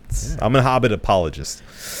the Hobbits. Yeah. I'm a Hobbit apologist.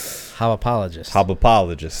 Hobapologist.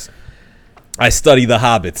 Hobapologist. I study the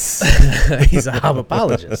hobbits. He's a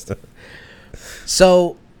hobbitologist.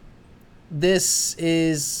 So this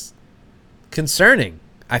is concerning.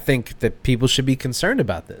 I think that people should be concerned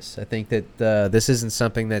about this. I think that this isn't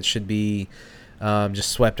something that should be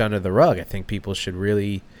just swept under the rug. I think people should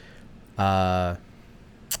really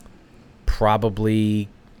probably,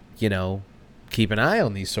 keep an eye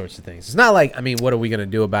on these sorts of things. It's not like, what are we going to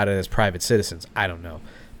do about it as private citizens? I don't know.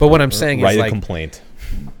 But what I'm saying is, write a complaint.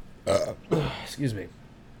 Excuse me.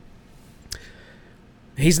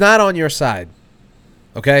 He's not on your side,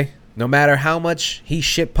 okay? No matter how much he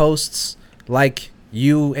shit posts like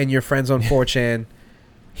you and your friends on 4chan,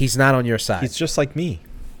 he's not on your side. He's just like me.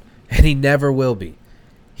 And he never will be.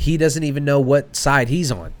 He doesn't even know what side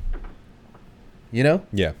he's on. You know?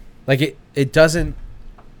 Yeah. Like, it doesn't...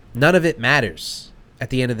 None of it matters at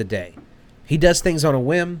the end of the day. He does things on a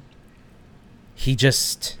whim. He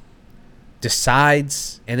just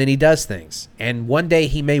decides, and then he does things. And one day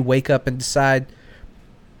he may wake up and decide,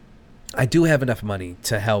 I do have enough money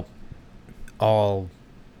to help all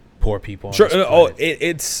poor people. Sure.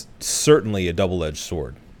 It's certainly a double-edged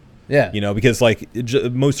sword. Yeah. Because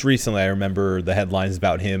most recently I remember the headlines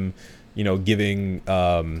about him, giving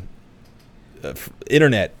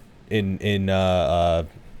internet in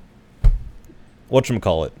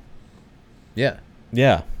whatchamacallit. Yeah.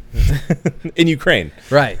 Yeah. In Ukraine.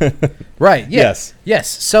 Right. Right. Yeah. Yes. Yes.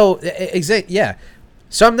 So yeah.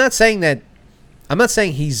 So I'm not saying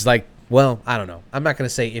he's like, well, I don't know. I'm not going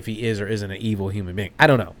to say if he is or isn't an evil human being. I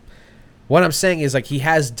don't know. What I'm saying is, like, he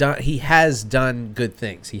has done good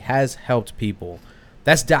things. He has helped people.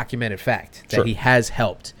 That's documented fact that he has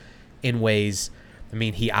helped in ways.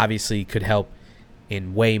 He obviously could help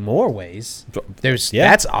in way more ways.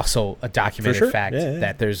 That's also a documented fact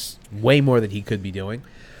that there's way more that he could be doing.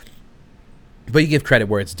 But you give credit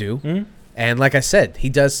where it's due. Mm-hmm. And like I said, he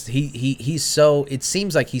does. He's so. It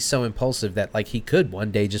seems like he's so impulsive that, like, he could one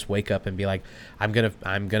day just wake up and be like, I'm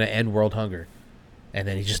gonna end world hunger, and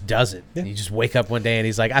then he just does it. Yeah. You just wake up one day and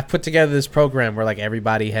he's like, I've put together this program where, like,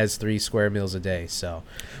 everybody has 3 square meals a day. So,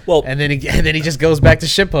 and then he just goes back to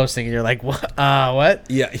shit posting, and you're like, what? What?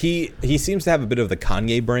 Yeah, he seems to have a bit of the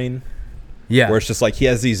Kanye brain. Yeah, where it's just like he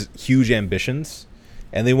has these huge ambitions,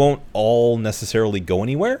 and they won't all necessarily go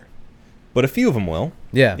anywhere, but a few of them will.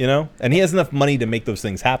 Yeah. And he has enough money to make those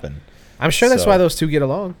things happen. I'm sure that's why those two get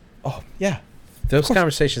along. Oh, yeah. Those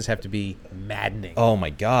conversations have to be maddening. Oh, my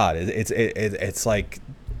God. It's like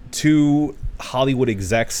 2 Hollywood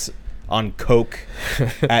execs on coke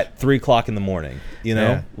at 3 o'clock in the morning,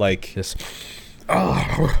 Yeah. Like, just,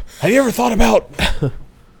 have you ever thought about,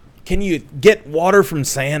 can you get water from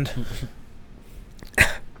sand?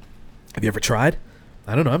 Have you ever tried?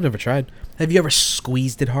 I don't know. I've never tried. Have you ever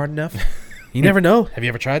squeezed it hard enough? You never know. Have you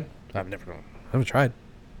ever tried? I haven't tried.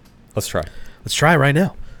 Let's try. Let's try right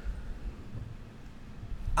now.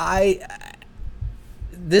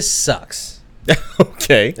 This sucks.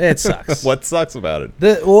 Okay. It sucks. What sucks about it?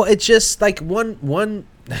 It's just like no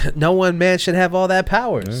one man should have all that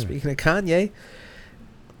power. Speaking of Kanye,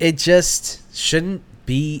 it just shouldn't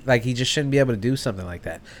be like, he just shouldn't be able to do something like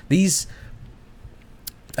that.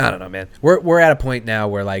 I don't know, man. We're at a point now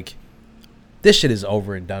where, like, this shit is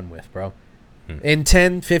over and done with, bro. In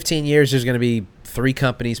 10, 15 years, there's going to be 3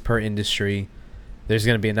 companies per industry. There's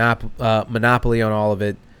going to be a monopoly on all of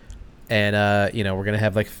it. And, we're going to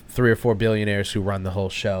have, like, 3 or 4 billionaires who run the whole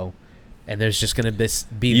show. And there's just going to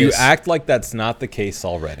be You act like that's not the case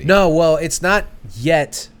already. No, well, it's not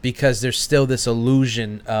yet, because there's still this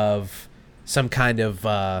illusion of some kind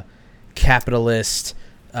of capitalist,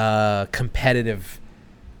 competitive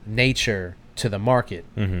nature to the market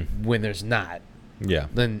when there's not. Yeah.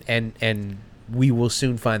 Then and we will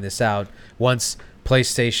soon find this out once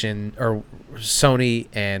PlayStation or Sony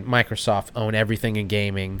and Microsoft own everything in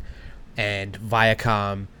gaming, and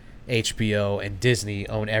Viacom, HBO, and Disney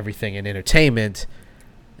own everything in entertainment,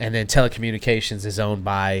 and then telecommunications is owned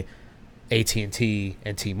by AT&T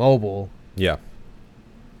and T-Mobile. Yeah.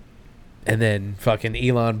 And then fucking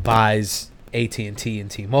Elon buys AT&T and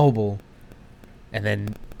T-Mobile, and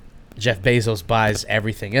then Jeff Bezos buys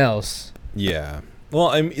everything else. Yeah.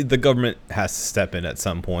 Well, the government has to step in at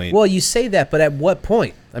some point. Well, you say that, but at what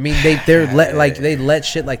point? They let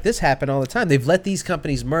shit like this happen all the time. They've let these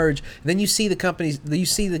companies merge, and then you see the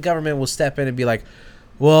government will step in and be like,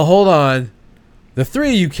 "Well, hold on, the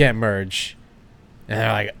 3 of you can't merge," and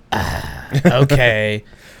they're like, "Okay,"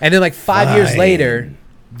 and then like 5 years later,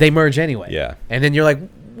 they merge anyway. Yeah, and then you're like,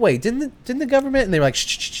 wait, didn't the government? And they're like,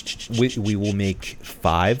 shh. We will make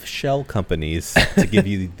 5 shell companies to give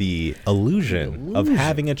you the illusion of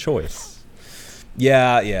having a choice.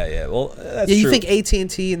 Yeah. Well, that's Yeah, you true. think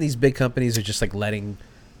AT&T and these big companies are just like letting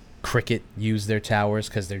Cricket use their towers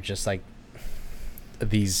because they're just like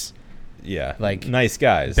these like nice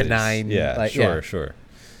guys. benign. Yeah, like, sure.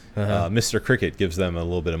 Uh-huh. Mr. Cricket gives them a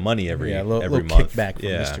little bit of money every little month. kickback from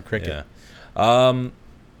Mr. Cricket. Yeah.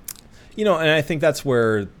 And I think that's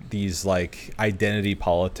where these like identity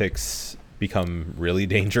politics become really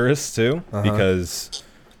dangerous too, because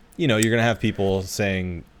you're gonna have people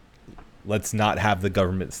saying, let's not have the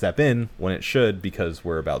government step in when it should because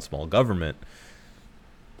we're about small government.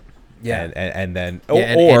 Yeah. And then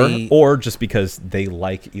Yeah, or just because they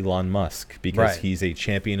like Elon Musk because Right. he's a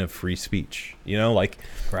champion of free speech.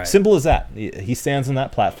 Right. Simple as that. He stands on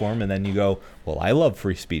that platform, and then you go, well, I love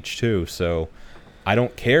free speech too, so I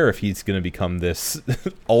don't care if he's going to become this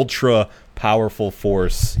ultra powerful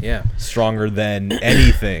force, stronger than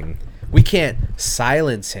anything. We can't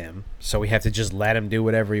silence him, so we have to just let him do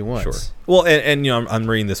whatever he wants. Sure. Well, and I'm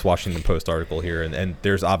reading this Washington Post article here, and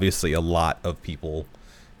there's obviously a lot of people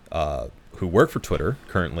who work for Twitter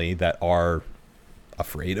currently that are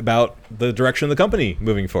afraid about the direction of the company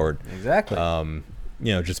moving forward. Exactly.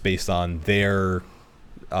 Just based on their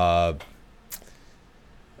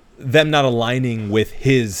them not aligning with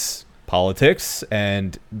his politics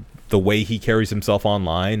and the way he carries himself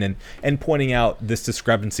online, and pointing out this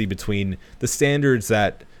discrepancy between the standards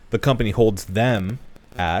that the company holds them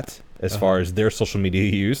at as far as their social media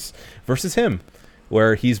use versus him,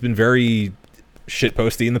 where he's been very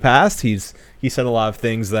shitposty in the past. He said a lot of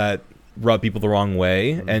things that rub people the wrong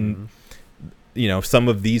way, and some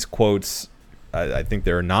of these quotes, I think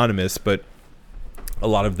they're anonymous, but a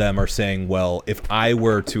lot of them are saying, well, if I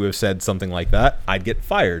were to have said something like that, I'd get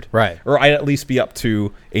fired. Right. Or I'd at least be up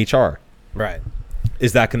to HR. Right.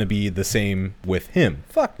 Is that going to be the same with him?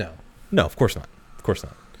 Fuck no. No, of course not. Of course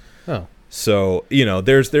not. Oh. So,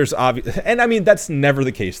 there's obvious, and I mean, that's never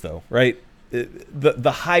the case though, right?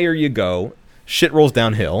 The higher you go, shit rolls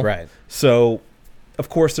downhill. Right. So, of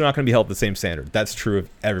course, they're not going to be held to the same standard. That's true of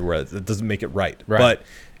everywhere. That doesn't make it right. But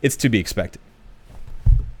it's to be expected.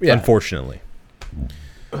 Yeah. Unfortunately.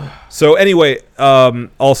 So anyway,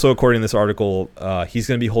 also according to this article, he's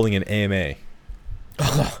going to be holding an AMA.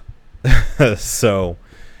 So,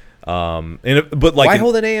 but like, why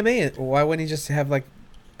hold an AMA? Why wouldn't he just have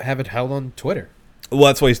it held on Twitter? Well,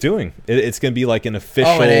 that's what he's doing. It's going to be like an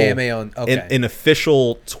official, an AMA on an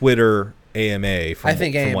official Twitter AMA. I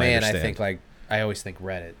think AMA, and I think I always think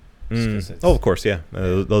Reddit. Oh, of course, yeah.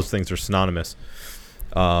 Those things are synonymous.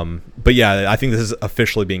 But yeah, I think this is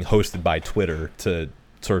officially being hosted by Twitter to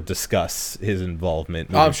sort of discuss his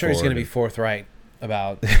involvement. I'm sure he's going to be forthright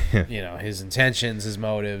about his intentions, his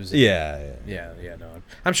motives. Yeah. No,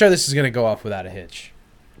 I'm sure this is going to go off without a hitch.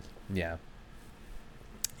 Yeah.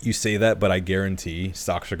 You say that, but I guarantee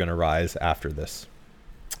stocks are going to rise after this.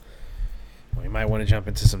 Well, you might want to jump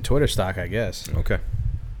into some Twitter stock, I guess. Okay.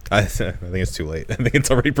 I think it's too late. I think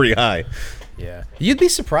it's already pretty high. Yeah. You'd be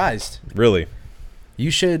surprised. Really?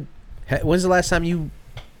 You should. When's the last time you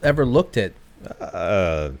ever looked at?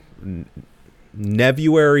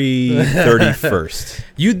 February 31st.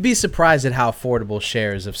 You'd be surprised at how affordable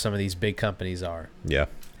shares of some of these big companies are. Yeah.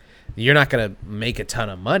 You're not going to make a ton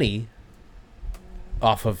of money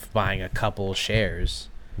off of buying a couple shares.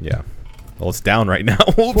 Yeah. Well, it's down right now.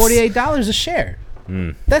 $48 a share.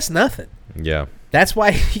 That's nothing. Yeah. That's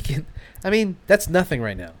why he can. I mean, that's nothing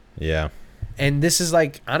right now. Yeah. And this is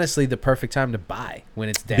honestly the perfect time to buy when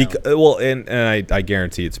it's down. And I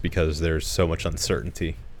guarantee it's because there's so much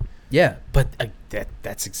uncertainty. Yeah, but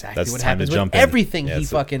that's exactly what happens with everything.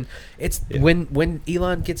 When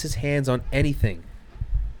Elon gets his hands on anything,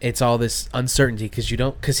 it's all this uncertainty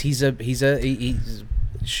because he's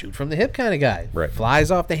shoot from the hip kind of guy. Right.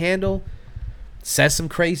 Flies off the handle, says some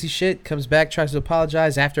crazy shit, comes back, tries to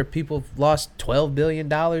apologize after people have lost $12 billion.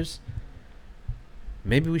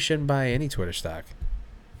 Maybe we shouldn't buy any Twitter stock.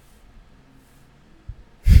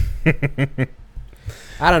 I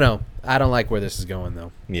don't know. I don't like where this is going,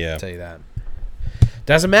 though. Yeah. I'll tell you that.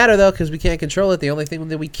 Doesn't matter, though, because we can't control it. The only thing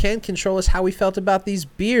that we can control is how we felt about these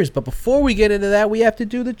beers. But before we get into that, we have to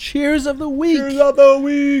do the cheers of the week. Cheers of the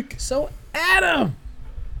week. So, Adam.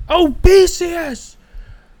 Obesius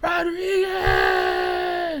Rodriguez.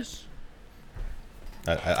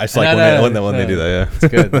 I just like when they do that, yeah.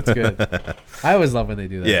 That's good. That's good. I always love when they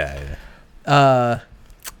do that. Yeah.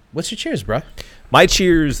 What's your cheers, bro? My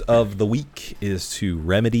cheers of the week is to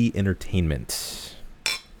Remedy Entertainment.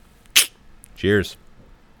 Cheers.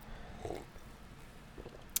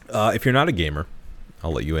 If you're not a gamer,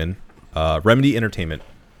 I'll let you in. Remedy Entertainment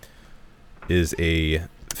is a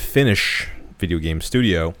Finnish video game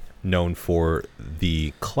studio known for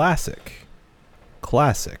the classic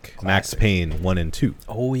classic. Max Payne 1 and 2.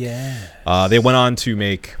 Oh, yeah. They went on to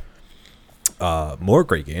make more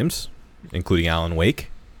great games, including Alan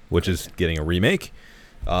Wake, which is getting a remake.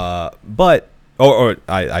 But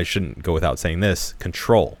I shouldn't go without saying this.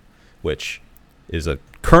 Control, which is a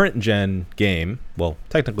current gen game. Well,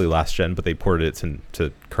 technically last gen, but they ported it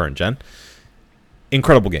to current gen.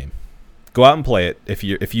 Incredible game. Go out and play it. If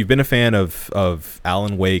you've been a fan of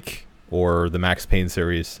Alan Wake or the Max Payne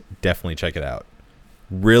series, definitely check it out.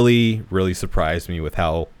 Really, really surprised me with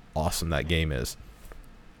how awesome that game is.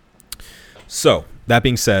 So, that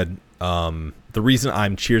being said, the reason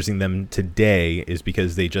I'm cheersing them today is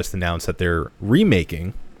because they just announced that they're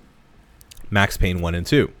remaking Max Payne 1 and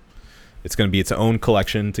 2. It's going to be its own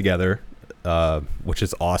collection together, which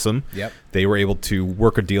is awesome. Yep. They were able to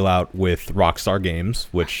work a deal out with Rockstar Games,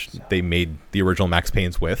 which they made the original Max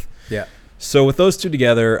Paynes with. Yeah. So with those two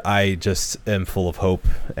together, I just am full of hope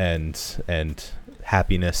and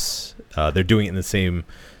happiness. They're doing it in the same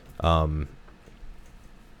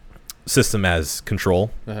system as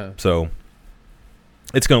Control. So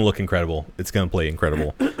it's going to look incredible. It's going to play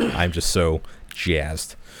incredible. I'm just so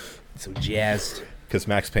jazzed. Because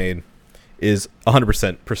Max Payne is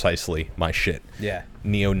 100% precisely my shit. Yeah.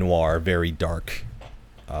 Neo-noir, very dark,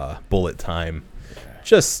 bullet time.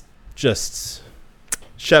 Just chef's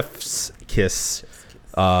kiss.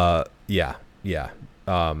 Yeah.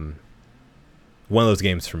 One of those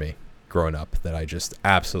games for me growing up that I just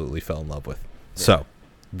absolutely fell in love with. Yeah. So,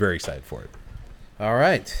 very excited for it. All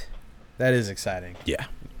right. That is exciting. Yeah.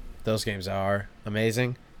 Those games are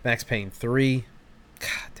amazing. Max Payne 3.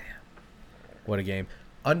 God damn. What a game.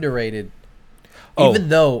 Underrated. Even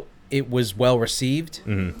though it was well received,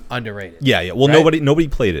 underrated. Yeah. Well, right? nobody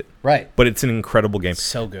played it. Right. But it's an incredible game.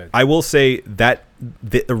 So good. I will say that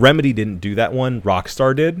the Remedy didn't do that one.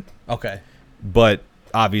 Rockstar did. Okay. But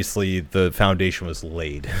obviously the foundation was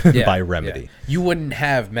laid by Remedy. Yeah. You wouldn't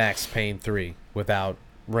have Max Payne 3 without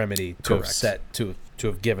Remedy to Correct. have to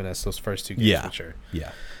have given us those first two games, which are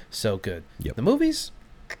so good. Yep. The movies?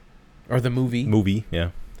 Or the movie? Movie, yeah.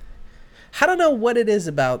 I don't know what it is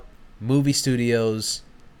about movie studios,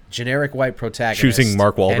 generic white protagonists. Choosing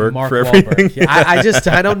Mark Wahlberg for everything. everything.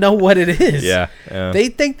 I don't know what it is. Yeah. They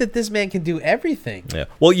think that this man can do everything. Yeah.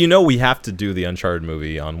 Well, we have to do the Uncharted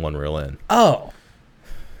movie on One Reel In. Oh.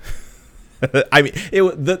 I mean,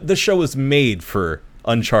 the show was made for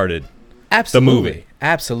Uncharted. Absolutely. The movie.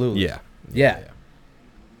 Absolutely. Yeah.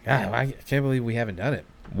 God, I can't believe we haven't done it.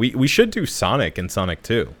 We should do Sonic and Sonic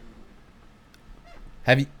 2.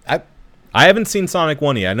 Have you? I haven't seen Sonic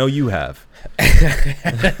 1 yet. I know you have.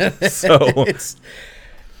 So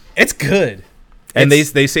it's good. And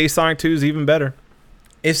they say Sonic 2 is even better.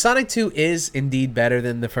 If Sonic 2 is indeed better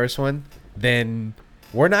than the first one, then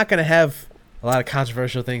we're not going to have a lot of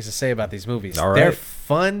controversial things to say about these movies. All right. They're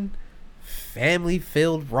fun,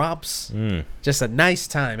 family-filled romps. Just a nice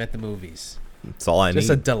time at the movies. That's all I need.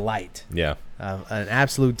 Just a delight. Yeah. An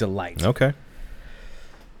absolute delight. Okay.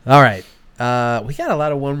 All right. We got a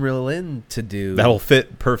lot of One Reel In to do. That'll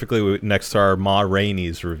fit perfectly next to our Ma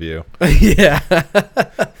Rainey's review. Yeah.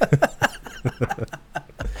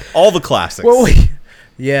 All the classics. Well,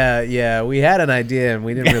 yeah. We had an idea and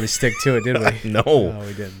we didn't really stick to it, did we? No,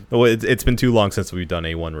 we didn't. Well, it's been too long since we've done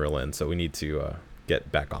a One Reel In, so we need to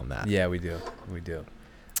get back on that. Yeah, we do.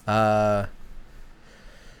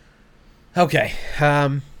 Okay.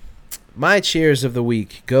 My cheers of the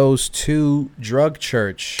week goes to Drug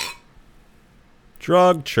Church.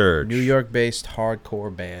 Drug Church. New York-based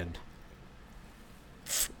hardcore band.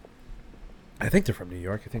 I think they're from New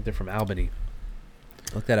York. I think they're from Albany.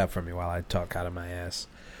 Look that up for me while I talk out of my ass.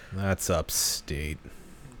 That's upstate.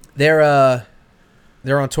 They're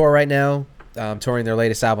on tour right now, touring their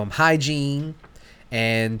latest album, Hygiene,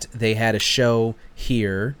 and they had a show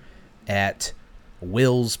here at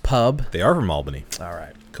Will's Pub. They are from Albany. All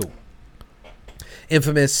right, cool.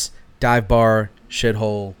 Infamous dive bar,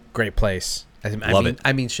 shithole, great place. I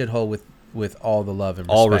mean, shithole with all the love and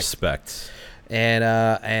respect. All respect.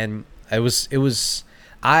 And it was.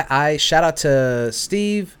 I shout out to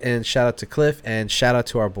Steve and shout out to Cliff and shout out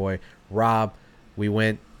to our boy Rob. We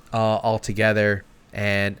went all together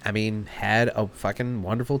and had a fucking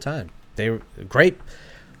wonderful time. They were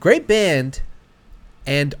great band,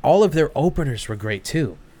 and all of their openers were great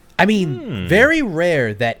too. Very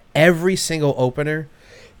rare that every single opener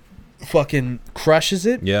fucking crushes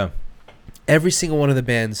it. Yeah. Every single one of the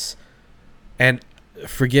bands, and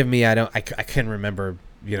forgive me, I can't remember,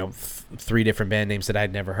 3 different band names that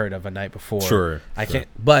I'd never heard of a night before. Sure. I can't.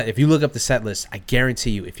 But if you look up the set list, I guarantee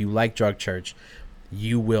you, if you like Drug Church,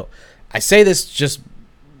 you will. I say this just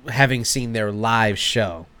having seen their live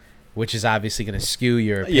show. which is obviously going to skew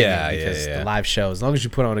your opinion because the live show, as long as you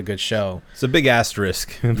put on a good show. It's a big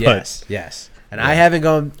asterisk. Yes. And I haven't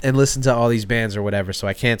gone and listened to all these bands or whatever, so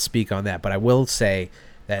I can't speak on that. But I will say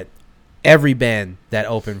that every band that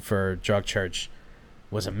opened for Drug Church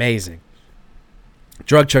was amazing.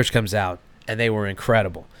 Drug Church comes out, and they were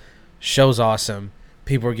incredible. Show's awesome.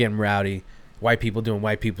 People are getting rowdy. White people doing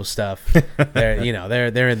white people stuff. They're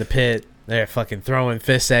in the pit. They're fucking throwing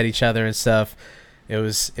fists at each other and stuff. It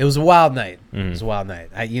was a wild night. It was a wild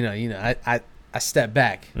night. I stepped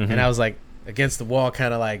back and I was like against the wall,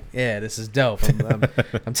 kind of like, yeah, this is dope.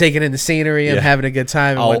 I'm taking in the scenery. I'm having a good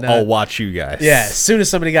time. And I'll watch you guys. Yeah. As soon as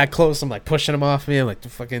somebody got close, I'm like pushing them off me. I'm like,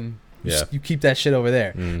 fucking, you keep that shit over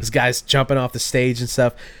there. This guy's jumping off the stage and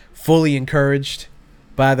stuff. Fully encouraged,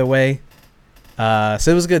 by the way. So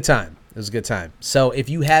it was a good time. It was a good time. So if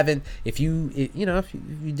you dig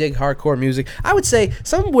hardcore music, I would say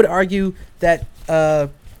some would argue that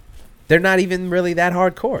they're not even really that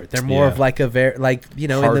hardcore. They're more of like a very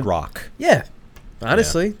hard rock. Yeah,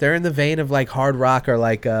 honestly, they're in the vein of like hard rock or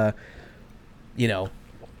like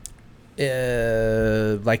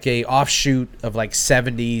like a offshoot of like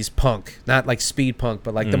 70s punk, not like speed punk,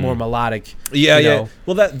 but like the more melodic. Yeah.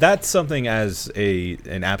 Well, that's something as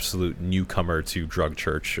an absolute newcomer to Drug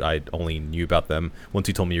Church. I only knew about them once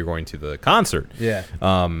you told me you're going to the concert. Yeah.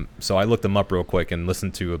 So I looked them up real quick and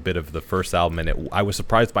listened to a bit of the first album, and I was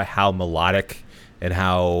surprised by how melodic and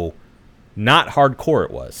how not hardcore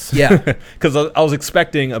it was. Yeah. Because I was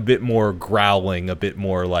expecting a bit more growling, a bit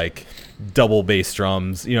more like double bass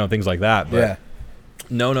drums, things like that. But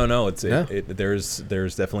no. There's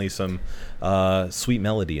definitely some sweet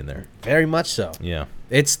melody in there. Very much so. Yeah.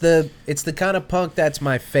 It's the kind of punk that's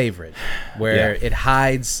my favorite, where it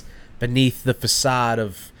hides beneath the facade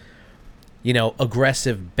of,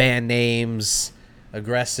 aggressive band names,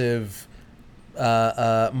 aggressive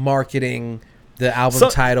marketing. The album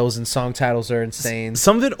titles and song titles are insane.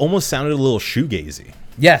 Some of it almost sounded a little shoegazy.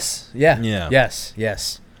 Yes. Yeah. Yeah. Yes.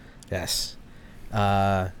 It's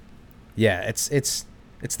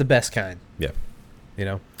the best kind. Yeah.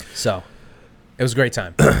 So it was a great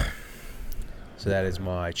time. So that is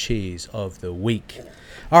my cheese of the week.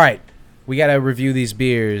 All right. We got to review these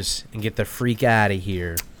beers and get the freak out of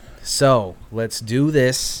here. So let's do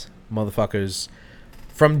this, motherfuckers.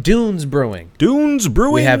 From Dunes Brewing.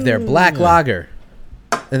 We have their black lager.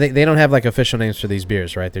 And they don't have like official names for these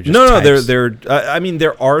beers, right? They're just types. They're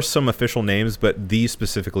there are some official names, but these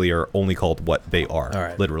specifically are only called what they are. All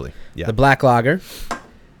right. Literally. Yeah. The black lager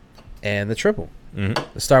and the triple. Mm-hmm.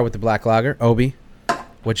 Let's start with the black lager. Obi,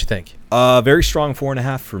 what'd you think? Very strong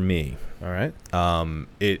 4.5 for me. All right.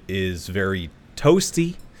 It is very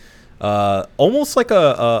toasty. Almost like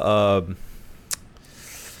a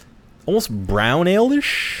almost brown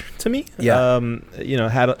ale-ish to me. Yeah.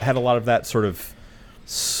 Had a lot of that sort of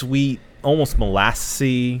sweet, almost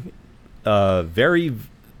molassy, very,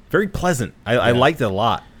 very pleasant. I liked it a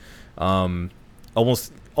lot.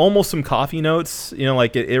 Almost some coffee notes.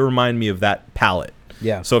 Like it reminded me of that palate.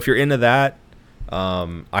 Yeah. So if you're into that,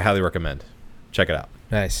 I highly recommend. Check it out.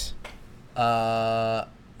 Nice. Fuck,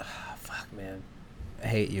 man. I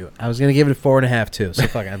hate you. I was gonna give it a 4.5 too. So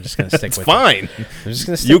fuck, I'm just gonna stick with fine. it. I'm just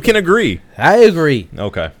gonna stick. You can agree. I agree.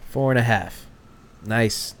 Okay. 4.5.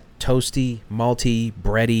 Nice, toasty, malty,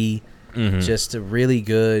 bready. Mm-hmm. Just a really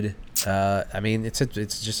good.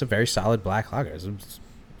 It's just a very solid black lager.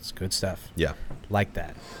 It's good stuff. Yeah. Like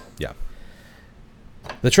that. Yeah.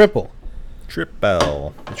 The triple.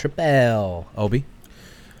 Triple. The triple. Obi.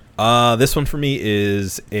 This one for me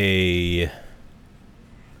is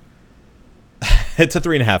it's a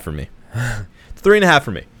 3.5 for me. It's 3.5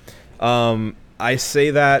 for me. I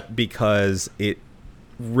say that because it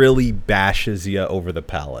really bashes you over the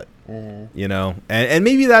palate, and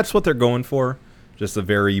maybe that's what they're going for, just a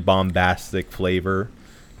very bombastic flavor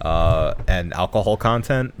and alcohol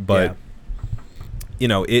content. But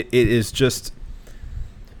it is just,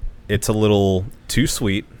 it's a little too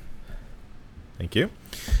sweet. Thank you.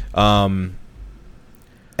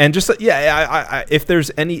 And just if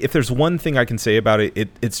there's one thing I can say about it,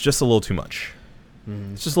 it's just a little too much.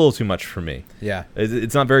 It's just a little too much for me. Yeah.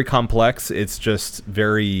 It's not very complex. It's just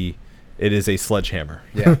it is a sledgehammer.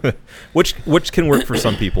 Yeah. which can work for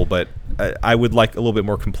some people, but I would like a little bit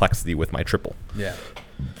more complexity with my triple. Yeah.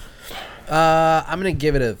 I'm going to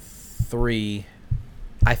give it a 3.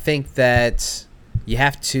 I think that you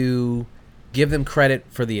have to give them credit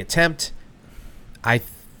for the attempt. I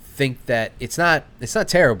think that it's not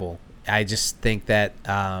terrible. I just think that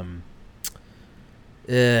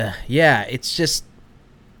it's just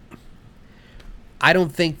I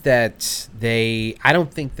don't think that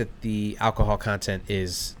the alcohol content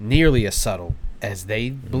is nearly as subtle as they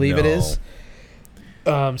believe it is.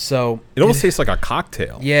 So it almost tastes like a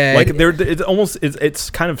cocktail. Yeah, like it's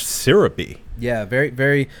kind of syrupy. Yeah, very,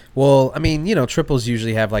 very well. I mean, triples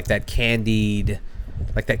usually have like that candy,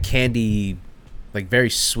 like very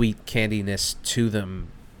sweet candiness to them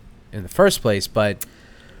in the first place, but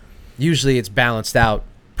usually it's balanced out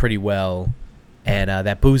pretty well, and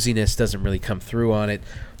that booziness doesn't really come through on it.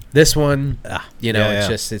 This one,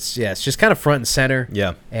 it's just kind of front and center.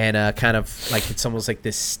 Yeah, and kind of like it's almost like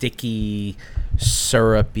this sticky,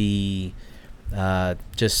 syrupy,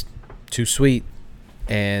 just too sweet,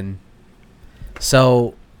 and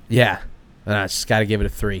so I just got to give it a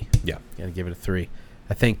 3. Yeah, got to give it a 3.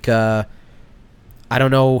 I think I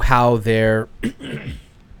don't know how their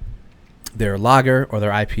lager or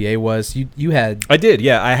their IPA was. You had I did.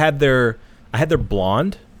 Yeah, I had their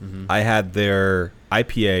blonde. Mm-hmm. I had their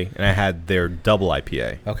IPA, and I had their double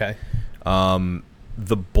IPA. Okay.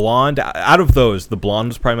 The blonde, out of those, the blonde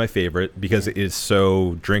was probably my favorite because it is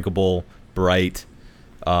so drinkable, bright,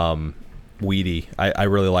 weedy. I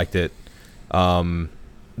really liked it. The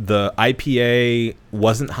IPA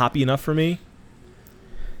wasn't hoppy enough for me.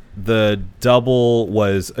 The double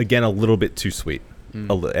was, again, a little bit too sweet.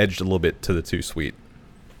 Edged a little bit to the too sweet.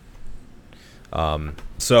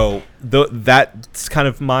 So that's kind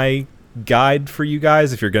of my guide for you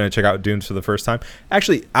guys if you're going to check out Dunes for the first time.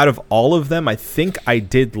 Actually, out of all of them, I think I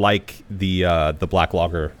did like the black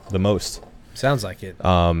lager the most. Sounds like it.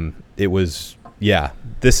 It was,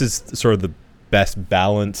 this is sort of the best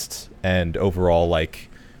balanced and overall like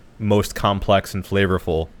most complex and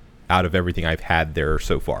flavorful out of everything I've had there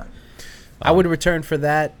so far. I would return for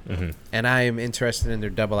that, and I am interested in their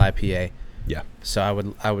double IPA. Yeah. So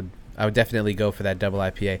I would definitely go for that double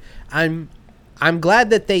IPA. I'm glad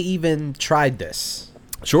that they even tried this.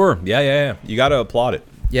 Sure. Yeah. You got to applaud it.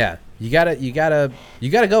 Yeah. You gotta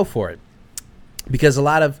go for it. Because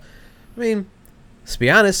let's be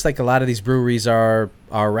honest, like a lot of these breweries are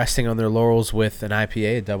resting on their laurels with an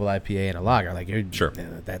IPA, a double IPA, and a lager. Like sure.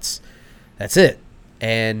 That's it.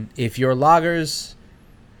 And if your lagers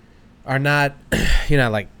are not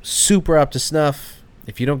like super up to snuff,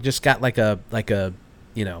 if you don't just got like a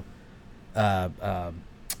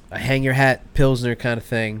hang your hat Pilsner kind of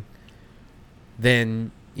thing,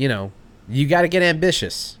 then you got to get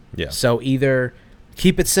ambitious. Yeah. So either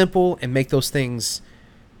keep it simple and make those things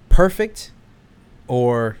perfect,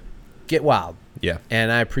 or get wild. Yeah.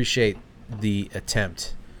 And I appreciate the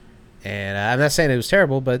attempt. And I'm not saying it was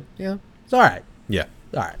terrible, but it's all right. Yeah.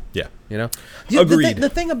 All right. Yeah. Agreed. The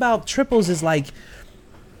thing about triples is like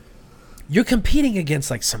you're competing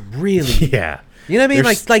against like some really You know what I mean?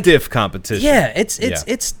 There's like stiff competition. Yeah,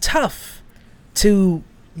 it's tough to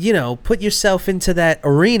put yourself into that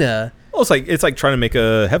arena. Well, it's like trying to make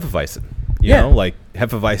a Hefeweizen. You know, like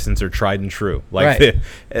Hefeweizens are tried and true. Like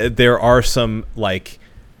there are some like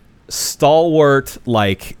stalwart,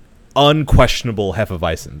 like unquestionable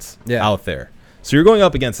Hefeweizens out there. So you're going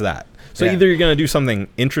up against that. So either you're going to do something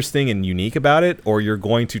interesting and unique about it, or you're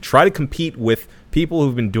going to try to compete with people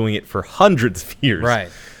who've been doing it for hundreds of years.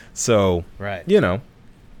 Right. So,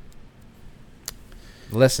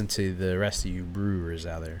 listen to the rest of you brewers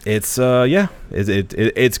out there. It's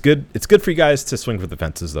it's good. It's good for you guys to swing for the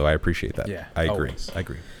fences, though. I appreciate that. Yeah, I agree. always. I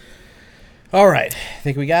agree. All right,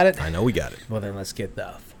 think we got it? I know we got it. Well, then let's get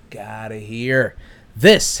the fuck out of here.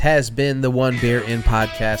 This has been the One Beer In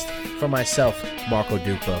podcast for myself, Marco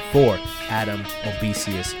Dupa, for Adam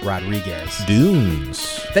Obesius Rodriguez.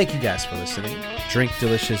 Dunes. Thank you guys for listening. Drink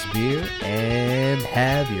delicious beer and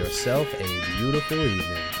have yourself a beautiful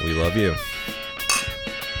evening. We love you.